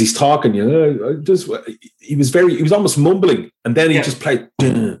 as he's talking, he was almost mumbling. And then he just played,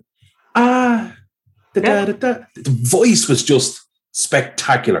 the voice was just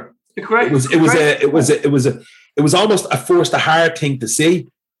spectacular. Great. It was almost a forced a hard thing to see.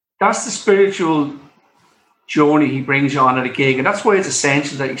 That's the spiritual journey he brings you on at a gig, and that's why it's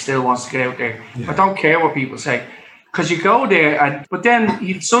essential that he still wants to get out there. I don't care what people say, because you go there, but then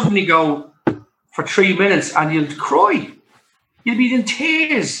you'll suddenly go for 3 minutes and you'll cry. You'll be in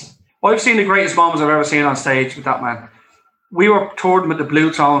tears. I've seen the greatest moments I've ever seen on stage with that man. We were touring with the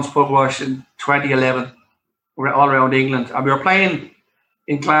Blue Tones Pugwash in 2011. We were all around England, and we were playing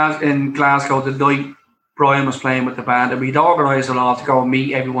in Glasgow the night Brian was playing with the band, and we'd organised it all to go and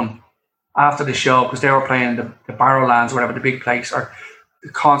meet everyone after the show, because they were playing the Barrowlands or whatever, the big place, or the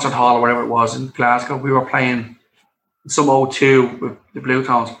concert hall or whatever it was in Glasgow. We were playing some O2 with the Blue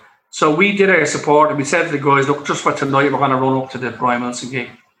Tones. So we did our support and we said to the guys, look, just for tonight, we're going to run up to the Brian Wilson gig.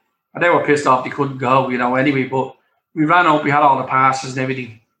 And they were pissed off they couldn't go, anyway, but we ran up, we had all the passes and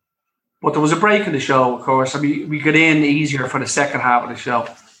everything. But there was a break in the show, of course, and we got in easier for the second half of the show.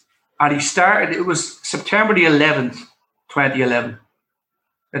 And he started, it was September the 11th, 2011.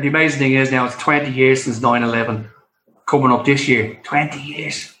 And the amazing thing is now it's 20 years since 9/11, coming up this year. 20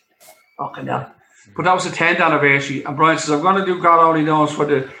 years. Fucking hell. But that was the 10th anniversary. And Brian says, I'm going to do God Only Knows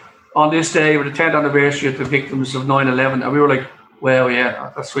on this day, for the 10th anniversary of the victims of 9/11. And we were like, well,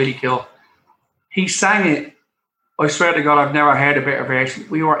 yeah, that's really cool. He sang it. I swear to God, I've never heard a better version.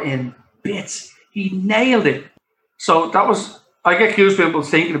 We were in bits. He nailed it. So that was, I get goosebumps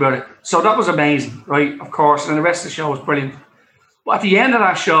thinking about it. So that was amazing, right? Of course. And the rest of the show was brilliant. But at the end of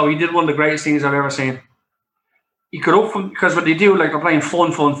that show, he did one of the greatest things I've ever seen. He got up from, because when they do, like they're playing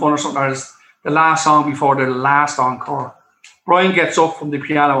fun or something, or the last song before the last encore, Brian gets up from the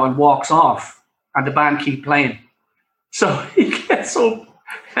piano and walks off, and the band keep playing. So he gets up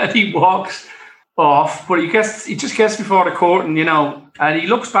and he walks off, but he just gets before the curtain, and he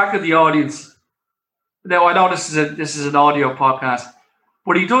looks back at the audience Now I know this is an audio podcast,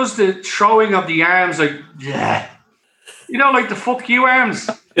 but he does the throwing of the arms like, yeah, you know, like the fuck you arms.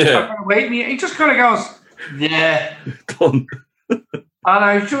 Yeah. Wait me. He just kind of goes, yeah. Done.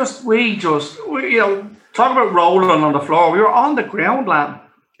 And we you know, talk about rolling on the floor. We were on the ground, lad.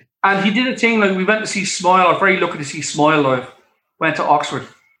 And he did a thing like we went to see Smile. I was very lucky to see Smile live. Went to Oxford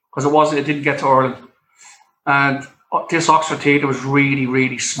because it didn't get to Ireland. And this Oxford theatre was really,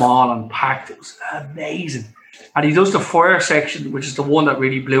 really small and packed. It was amazing. And he does the fire section, which is the one that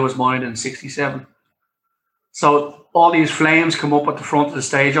really blew his mind in '67. So all these flames come up at the front of the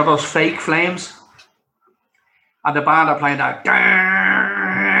stage, all those fake flames. And the band are playing that.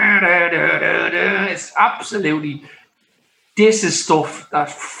 It's absolutely, this is stuff that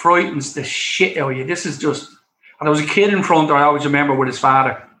frightens the shit out of you. This is just, and there was a kid in front, I always remember, with his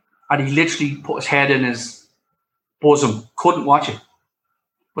father, and he literally put his head in his bosom, couldn't watch it.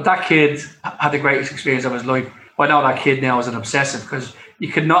 But that kid had the greatest experience of his life. I know that kid now is an obsessive because you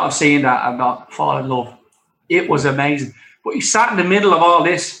could not have seen that and not fall in love. It was amazing. But he sat in the middle of all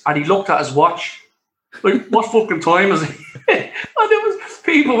this and he looked at his watch. Like, what fucking time is it? And there was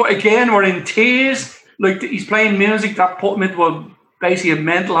people, again, were in tears. Like, he's playing music that put him into basically a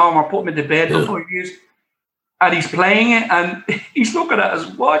mental home or put him into bed for 5 years. And he's playing it and he's looking at his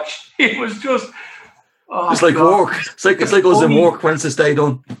watch. It was just... Oh, it's like God. work. It's like us in work. When's this day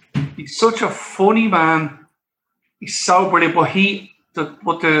done? He's such a funny man. He's so brilliant.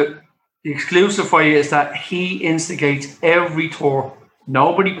 But the exclusive for you is that he instigates every tour.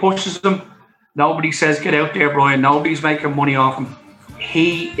 Nobody pushes him. Nobody says, get out there, Brian. Nobody's making money off him.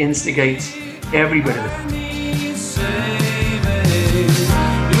 He instigates every bit of it.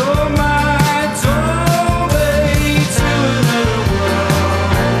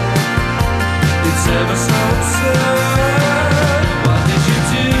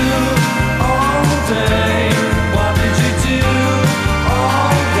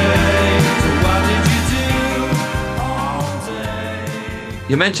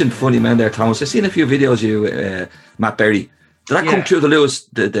 You mentioned funny men there, Thomas. I've seen a few videos of you, Matt Berry. Did that come through the Lewis,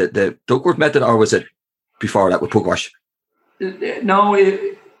 the Duckworth method, or was it before that with Pugwash? No,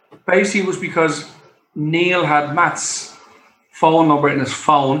 basically it was because Neil had Matt's phone number in his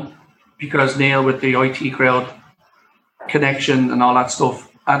phone because Neil with the IT crowd connection and all that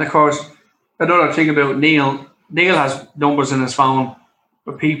stuff. And of course, another thing about Neil has numbers in his phone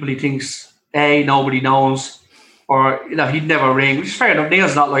for people he thinks nobody knows. Or, you know, he'd never ring, which is fair enough.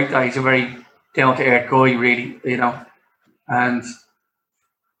 Neil's not like that. He's a very down-to-earth guy, really, you know. And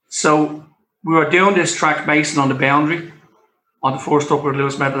so we were doing this track, Mason on the Boundary, on the first Duckworth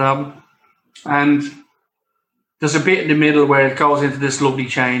Lewis Method album. And there's a bit in the middle where it goes into this lovely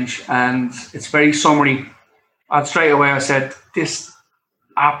change, and it's very summary. And straight away I said, this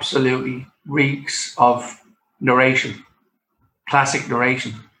absolutely reeks of narration, classic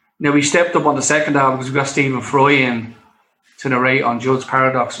narration. Now, we stepped up on the second album because we got Stephen Fry in to narrate on Judd's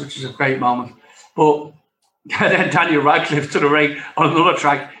Paradox, which is a great moment. But then Daniel Radcliffe to narrate on another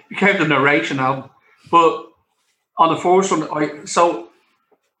track became the narration album. But on the first one,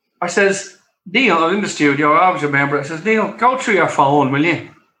 I says, Neil, I'm in the studio, I always remember, I says, Neil, go through your phone, will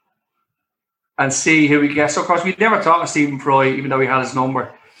you? And see who we get. So, of course, we never talked to Stephen Fry, even though we had his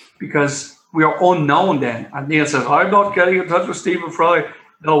number, because we were unknown then. And Neil says, I'm not getting in touch with Stephen Fry.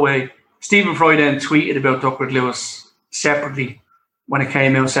 No way. Stephen Fry then tweeted about Duckworth Lewis separately when it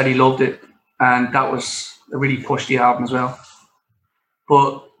came out, said he loved it, and it really pushed the album as well.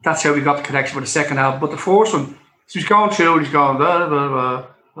 But that's how we got the connection with the second album. But the first one, so he's going through, he's going, blah, blah, blah,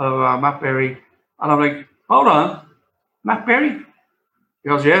 blah, blah, Matt Berry. And I'm like, hold on, Matt Berry? He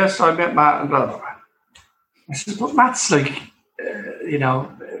goes, yes, I met Matt, and blah, blah, blah. I said, but Matt's like,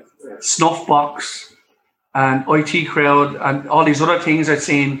 Snuffbox, and IT Crowd, and all these other things I'd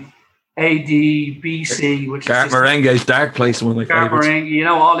seen, ADBC, which Garth Marenghi's Dark Place, one of my favorites. Marenghi, you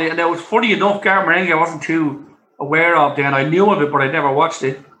know, all the, and it was funny enough, Garth Marenghi I wasn't too aware of then. I knew of it, but I never watched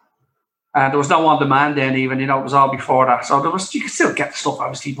it. And there was no on demand then, even, you know, it was all before that. So you could still get the stuff,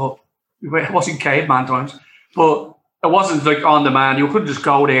 obviously, but it wasn't caveman times. But it wasn't like on demand. You couldn't just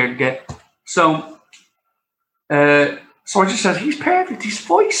go there and get. So I just said, he's perfect, his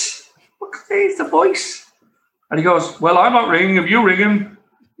voice. Look, there's the voice. And he goes, well, I'm not ringing him, you ring him.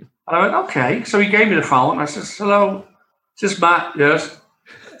 And I went, okay. So he gave me the phone. And I said, hello, is this Matt? Yes.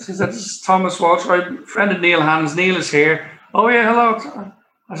 He said, this is Thomas Walsh, I'm friend of Neil Hands. Neil is here. Oh, yeah, hello.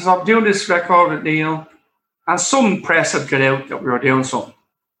 I said, I'm doing this record with Neil. And some press had got out that we were doing something.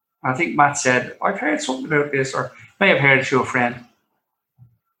 And I think Matt said, I've heard something about this, or may have heard it through a friend.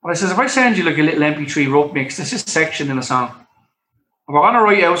 And I says, if I send you like a little MP3 rough mix, there's this section in a song. And we're going to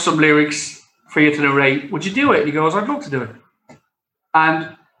write out some lyrics for you to narrate. Would you do it? And he goes, I'd love to do it.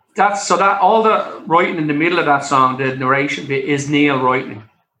 And that all the writing in the middle of that song, the narration bit, is Neil writing.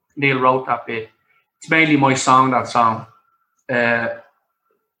 Neil wrote that bit. It's mainly my song, that song, as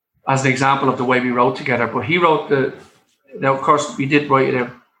an example of the way we wrote together. But he wrote now of course we did write it,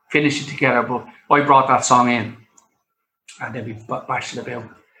 finish it together, but I brought that song in and then we bashed it about.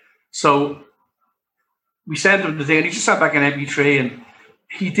 So we sent him the thing, and he just sat back in MP3 and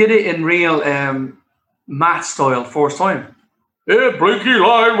he did it in real Matt style, first time. Yeah, breaky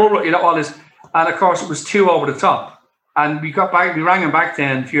line, all this. And of course it was too over the top. And we rang him back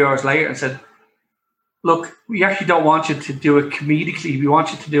then a few hours later and said, look, we actually don't want you to do it comedically. We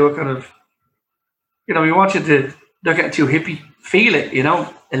want you to do it kind of, we want you to not get too hippie. Feel it,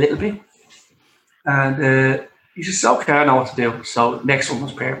 a little bit. And he says, okay, I know what to do. So next one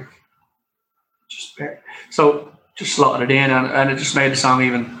was perfect. Just perfect. So just slotted it in and it just made the song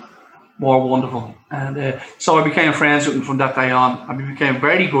even more wonderful. And so I became friends with him from that day on. And we became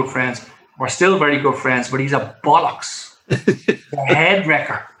very good friends. We're still very good friends, but he's a bollocks. A head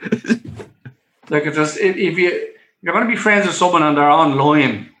wrecker. Like if you're going to be friends with someone and they're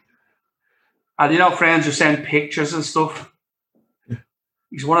online, and friends who send pictures and stuff,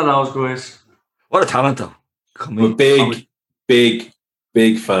 he's one of those guys. What a talent, though! I'm a big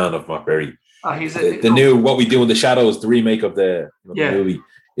fan of Matt Berry. The new What We Do in the Shadows, the remake of the movie,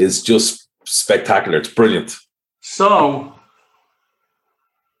 is just spectacular. It's brilliant. So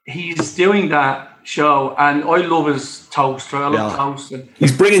he's doing that show, and I love his Toast. Right? I love Toast. And,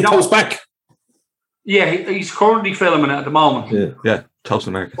 he's bringing Toast back. Yeah, he's currently filming it at the moment. Yeah, Toast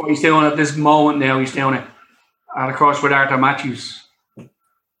America. But he's doing it this moment now. He's doing it, and of course with Arthur Matthews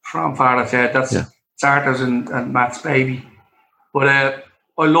from Father's Head. That's it's Arthur's and Matt's baby. But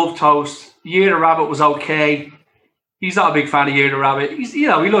I love Toast. Year the Rabbit was okay. He's not a big fan of Year the Rabbit. He's he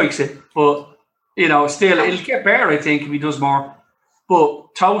likes it, but still it'll get better. I think if he does more.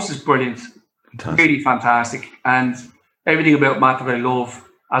 But Toast is brilliant, really fantastic, and everything about Matt that I love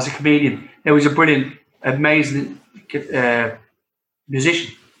as a comedian. Now he's a brilliant, amazing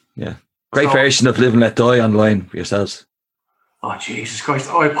musician. Yeah, great version of Live and Let Die online for yourselves. Oh Jesus Christ!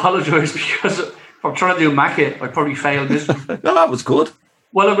 I apologise because if I'm trying to do Mackie, I probably failed this. No, that was good.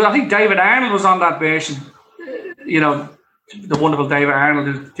 Well, I think David Arnold was on that version. The wonderful David Arnold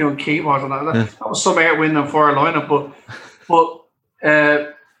who's doing keyboards and that. That was some air winning for a lineup, but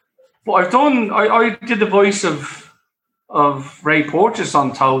I've done. I did the voice of Ray Porteous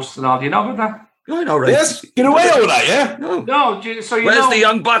on Toast and all. Do you know about that? I know, Ray. Yes, get away with that, yeah. No. So where's the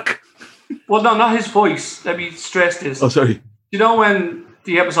young buck? Well, no, not his voice. Let me stress this. Oh, sorry. When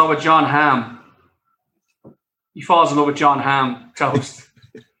the episode with John Hamm, he falls in love with John Hamm, Toast.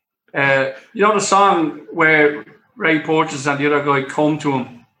 The song where Ray Porteous and the other guy come to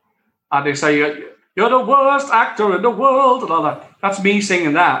him and they say, you're the worst actor in the world and all that. That's me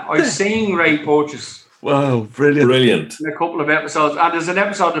singing that. I sing Ray Porteous. Wow, brilliant. In a couple of episodes. And there's an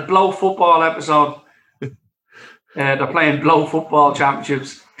episode, the Blow Football episode. They're playing Blow Football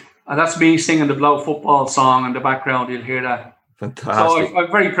Championships. And that's me singing the Blow Football song in the background. You'll hear that. Fantastic. So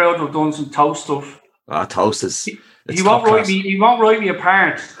I'm very proud to have done some Toast stuff. Toast is... He won't write me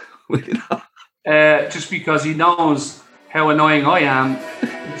apart. Just because he knows how annoying I am,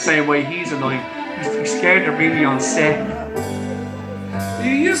 the same way he's annoying. He's scared to bring me on set.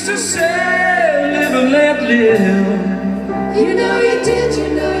 You used to say, live and let live. You know you did, you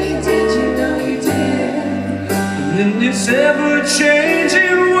know you did, you know you did. And in this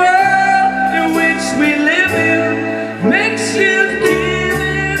ever-changing world in which we live in, makes you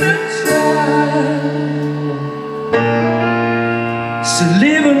give it a try. So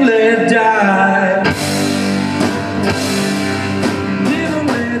live and let die. Live and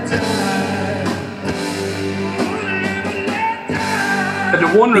let die. Live and let die. But the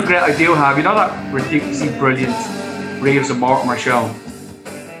one regret I do have, that ridiculously brilliant Reeves and Mortimer show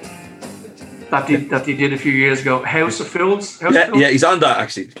that they did a few years ago, House of Fools? Yeah, he's on that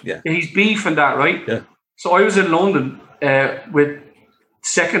actually. Yeah, he's beefing that, right? Yeah. So I was in London with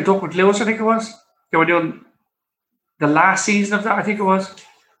Second Up with Lewis, I think it was. They were doing the last season of that, I think it was.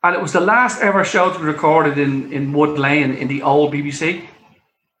 And it was the last ever show to be recorded in Wood Lane in the old BBC.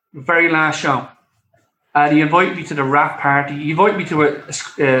 The very last show. And he invited me to the rap party. He invited me to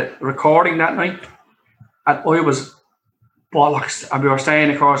a recording that night. And I was bollocks. And we were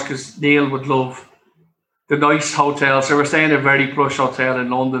staying, of course, because Neil would love the nice hotel. So we were staying in a very plush hotel in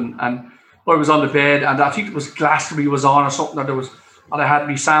London. And I was on the bed. And I think it was Glastonbury was on or something. And I had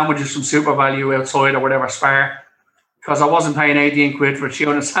me sandwiches from Super Value outside or whatever, Spar. Because I wasn't paying 18 quid for a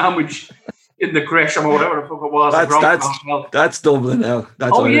tuna sandwich in the Gresham or whatever the fuck it was. That's Dublin now.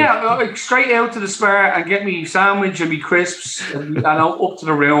 That's straight out to the Spar and get me sandwich and me crisps and up to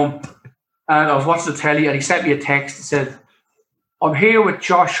the room. And I was watching the telly and he sent me a text that said, I'm here with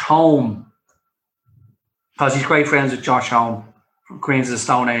Josh Home. Because he's great friends with Josh Home from Queens of the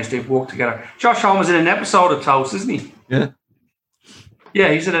Stone Age. They've worked together. Josh Home was in an episode of Toast, isn't he? Yeah.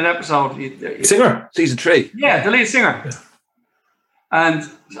 Yeah, he's in an episode. Singer, season 3. Yeah, the lead singer. Yeah. And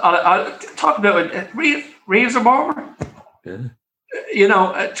I talk about it. Reeves and Barber. Yeah. You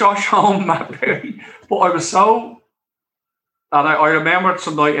know, Josh Home, Matt Berry. But I was so... And I remembered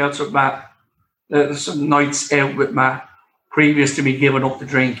some nights out with Matt previous to me giving up the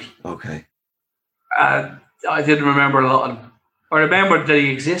drink. Okay. I didn't remember a lot of them. I remembered that he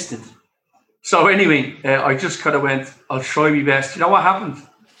existed. So anyway, I just kind of went, I'll try my best. You know what happened?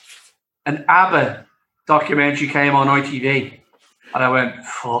 An ABBA documentary came on ITV. And I went,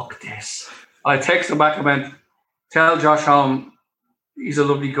 fuck this. I texted him back and went, tell Josh Home he's a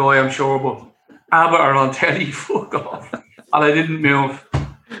lovely guy, I'm sure, but ABBA are on telly, fuck off. And I didn't move.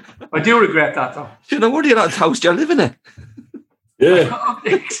 I do regret that, though. You know, what are you not Toast? You're living it. Yeah.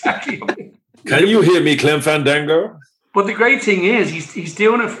 Exactly. Can you hear me, Clem Fandango? But the great thing is, he's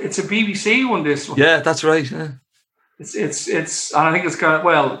doing it. It's a BBC one. This one. Yeah, that's right. Yeah. It's. And I think it's got.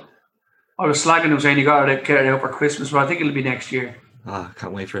 Well, I was slagging him saying you got to get it out for Christmas, but I think it'll be next year. Ah,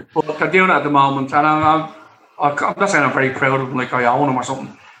 can't wait for it. But they're doing it at the moment, and I'm not saying I'm very proud of him, like I own him or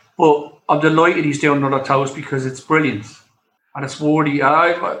something. But I'm delighted he's doing another Toast because it's brilliant and it's worthy.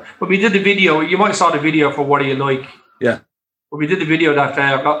 When we did the video, you might have saw the video for What Do You Like? Yeah. When we did the video that day,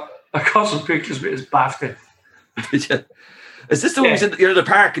 I got some pictures with his BAFTA. Did you? Is this the one you're in the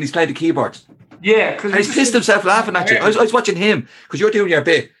park and he's playing the keyboard? Yeah. And he's pissed himself laughing at you. I was watching him because you're doing your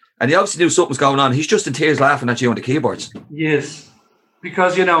bit and he obviously knew something's going on. He's just in tears laughing at you on the keyboards. Yes.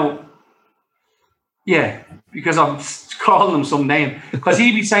 Because, you know, because I'm calling him some name. Because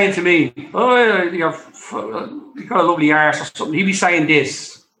he'd be saying to me, oh, you've got a lovely arse or something. He'd be saying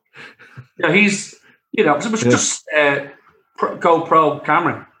this. You know, it was just GoPro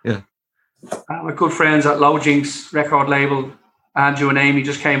camera. Yeah. My good friends at Low Jinx record label, Andrew and Amy,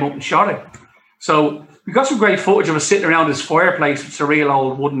 just came up and shot it. So we got some great footage of us sitting around this fireplace. It's a real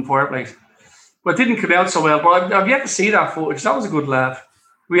old wooden fireplace. But it didn't come out so well. But I've yet to see that footage. That was a good laugh.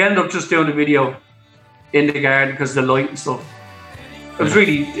 We ended up just doing the video in the garden because of the light and stuff.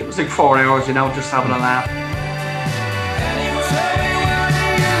 It was like 4 hours, you know, just having a laugh.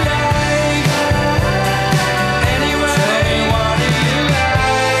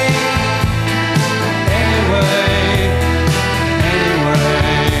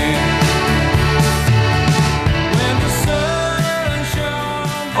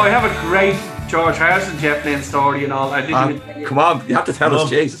 I have a great George Harrison Jet plane story and all. I didn't even tell you. Come on, you have to tell us,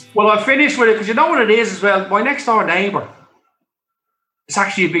 Jesus. Well, I finished with it because you know what it is as well. My next door neighbour is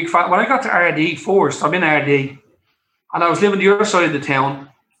actually a big fan. When I got to RD first, I'm in RD, and I was living the other side of the town.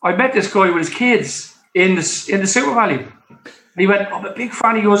 I met this guy with his kids in the Super Value. And he went, I'm a big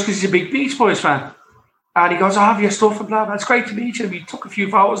fan of yours because he's a big Beach Boys fan. And he goes, I have your stuff and blah, blah. It's great to meet you. And we took a few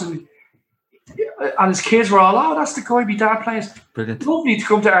photos and his kids were all, oh, that's the guy my dad plays. Brilliant. Lovely to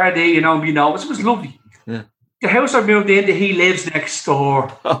come to RD, you know, and be noticed. It was lovely. Yeah. The house I moved into, he lives next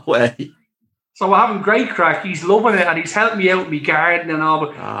door. Oh, way. So we're having great crack. He's loving it and he's helping me out in my garden and all.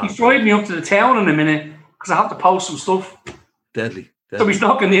 But he's driving me up to the town in a minute because I have to post some stuff. Deadly. So he's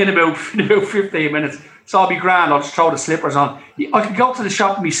knocking in about 15 minutes. So I'll be grand. I'll just throw the slippers on. I can go to the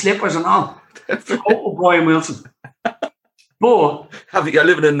shop with my slippers and all. Total Brian Wilson. But you're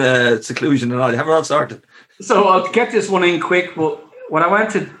living in seclusion and all. You have it all sorted. So I'll get this one in quick. But when I went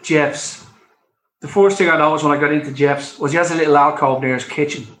to Jeff's, the first thing I noticed when I got into Jeff's was he has a little alcove near his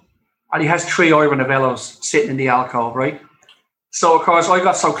kitchen. And he has 3 Ivan Novellos sitting in the alcove, right? So, of course, I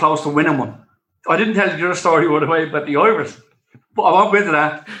got so close to winning one. I didn't tell you the other story right away about the Ivers. But I won't go into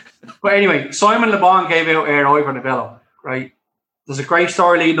that. But anyway, Simon Le Bon gave out Air Ivan Novello, right? There's a great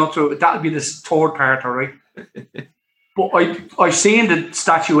story leading up to it. That'll be this third part, all right? But I seen the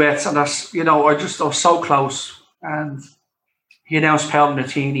statuettes and that's, you know, I was so close. And he announced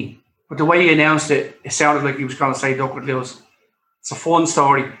Palmatini. But the way he announced it, it sounded like he was going to say Duckwood Lewis. It's a fun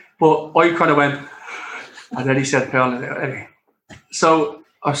story. But I kind of went, and then he said Palmatini. Anyway. So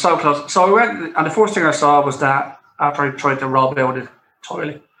I was so close. So I went, and the first thing I saw was that after I tried to rob out the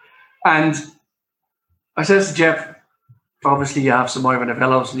toilet. And I says to Jeff, obviously you have some Ivan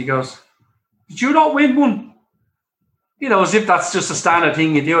Novellos. And he goes, did you not win one? You know, as if that's just a standard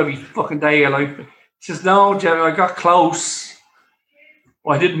thing you do every fucking day of your life. He says, no, Jeff, I got close.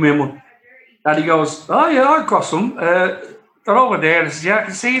 Well, I didn't win one. And he goes, oh, yeah, I've got some. They're over there. I says, yeah, I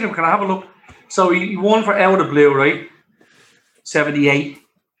can see them. Can I have a look? So he won for Out of the Blue, right? 78,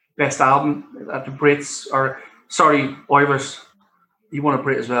 best album at the Brits, Ivers. He won a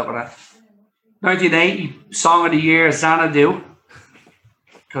Brit as well for that. 1980, Song of the Year, Xanadu,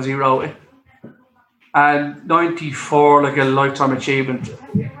 because he wrote it. And 94, like a Lifetime Achievement,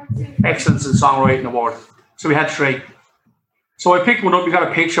 Excellence in Songwriting Award. So we had 3. So I picked one up, we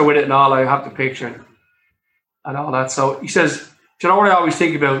got a picture with it and all, I have the picture and all that. So he says, do you know what I always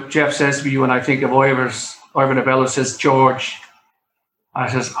think about? Jeff says to me when I think of Ivers, Ivor Novello says, George. I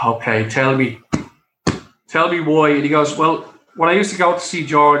says, okay, tell me why. And he goes, well, when I used to go to see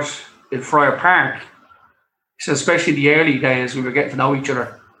George in Friar Park, he says, especially in the early days, we were getting to know each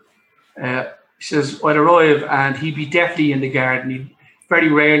other. He says, I'd arrive and he'd be definitely in the garden. He'd very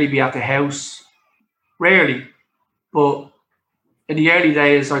rarely be at the house. Rarely. But in the early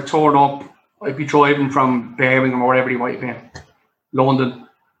days, I'd turn up, I'd be driving from Birmingham or wherever he might be, London.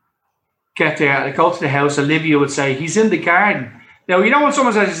 Get there, I'd go to the house, Olivia would say, he's in the garden. Now, you know when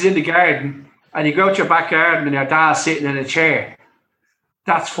someone says he's in the garden and you go to your back garden and your dad's sitting in a chair,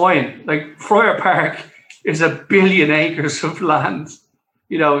 that's fine. Like, Friar Park is 1 billion acres of land.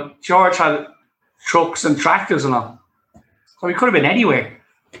 You know, George had trucks and tractors and all. So he could have been anywhere.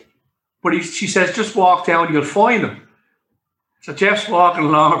 But she says, just walk down, you'll find him. So Jeff's walking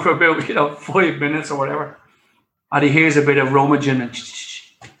along for about, 5 minutes or whatever. And he hears a bit of rummaging and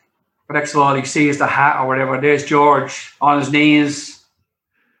but next of all, he sees the hat or whatever. There's George on his knees.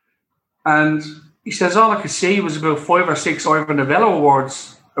 And he says, all I could see was about 5 or 6 Ivor Novello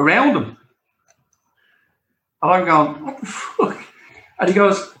awards around him. And I'm going, what the fuck? And he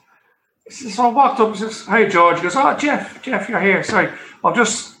goes, so I walked up and says, hey, George. He goes, oh, Jeff, you're here. Sorry. I've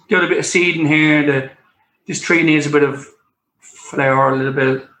just got a bit of seeding here. This tree needs a bit of flower, a little bit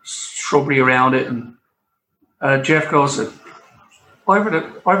of shrubbery around it. And Jeff goes,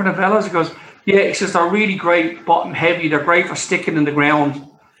 Ivor Novello's. He goes, yeah. He says, they're really great, bottom heavy. They're great for sticking in the ground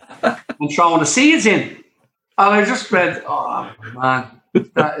and throwing the seeds in. And I just read, oh, man,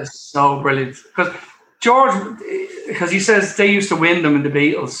 that is so brilliant. Because George, because he says they used to win them in the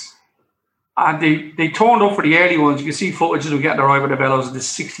Beatles. And they turned up for the early ones. You can see footage of them getting their Ivor Novellos in the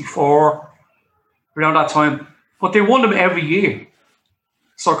 64, around that time. But they won them every year.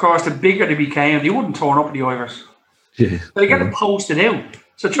 So, of course, the bigger they became, they wouldn't turn up at the Ivors. Yeah. They get it posted out.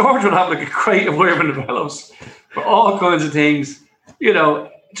 So George would have like a crate of Ivor Novellos for all kinds of things.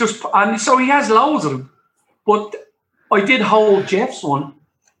 And so he has loads of them. But I did hold Jeff's one.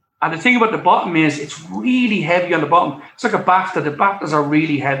 And the thing about the bottom is it's really heavy on the bottom. It's like a BAFTA. The BAFTAs are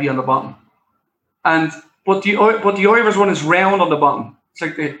really heavy on the bottom. But the Ivors one is round on the bottom. It's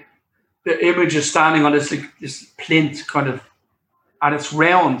like the image is standing on this plinth kind of, and it's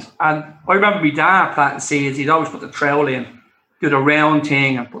round. And I remember my dad planting seeds. He'd always put the trowel in, do the round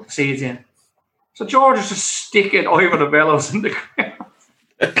thing, and put the seeds in. So George is just sticking Ivor Novellos in the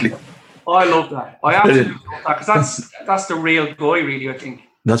ground. I love that. I absolutely love that because that's the real guy, really. I think.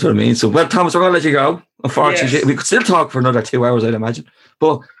 That's what I mean. So, well, Thomas, we're going to let you go. Unfortunately, yes. We could still talk for another 2 hours, I'd imagine.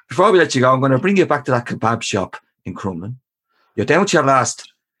 But before we let you go, I'm going to bring you back to that kebab shop in Crumlin. You're down to your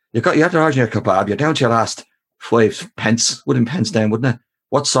last. You had to order your kebab. You're down to your last 5 pence. Wooden pence down, wouldn't it?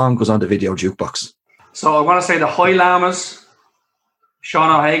 What song goes on the video jukebox? So I want to say the High Llamas,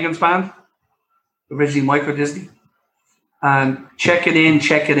 Sean O'Hagan's band, originally Micro Disney, and Check It In,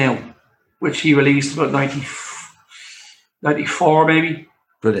 Check It Out, which he released about 94 maybe.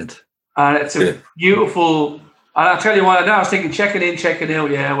 Brilliant. And it's a beautiful. And I'll tell you what, I was thinking, check it in, check it out.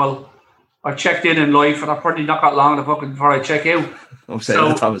 Yeah, well, I've checked in life, and I've probably not got long before I check out.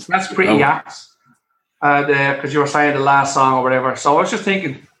 So that's pretty apt. Because you were saying the last song or whatever. So I was just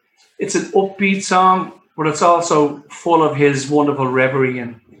thinking, it's an upbeat song, but it's also full of his wonderful reverie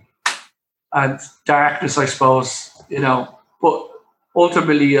and darkness, I suppose, But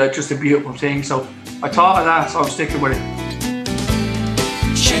ultimately, just a beautiful thing. So I thought of that, so I'm sticking with it.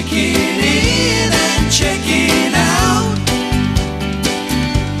 Check it in and check it out.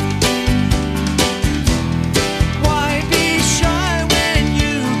 Why be shy when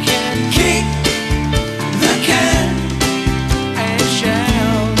you can kick the can and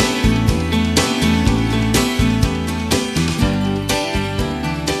shout?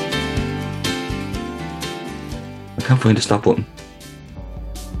 I can't find the stop button.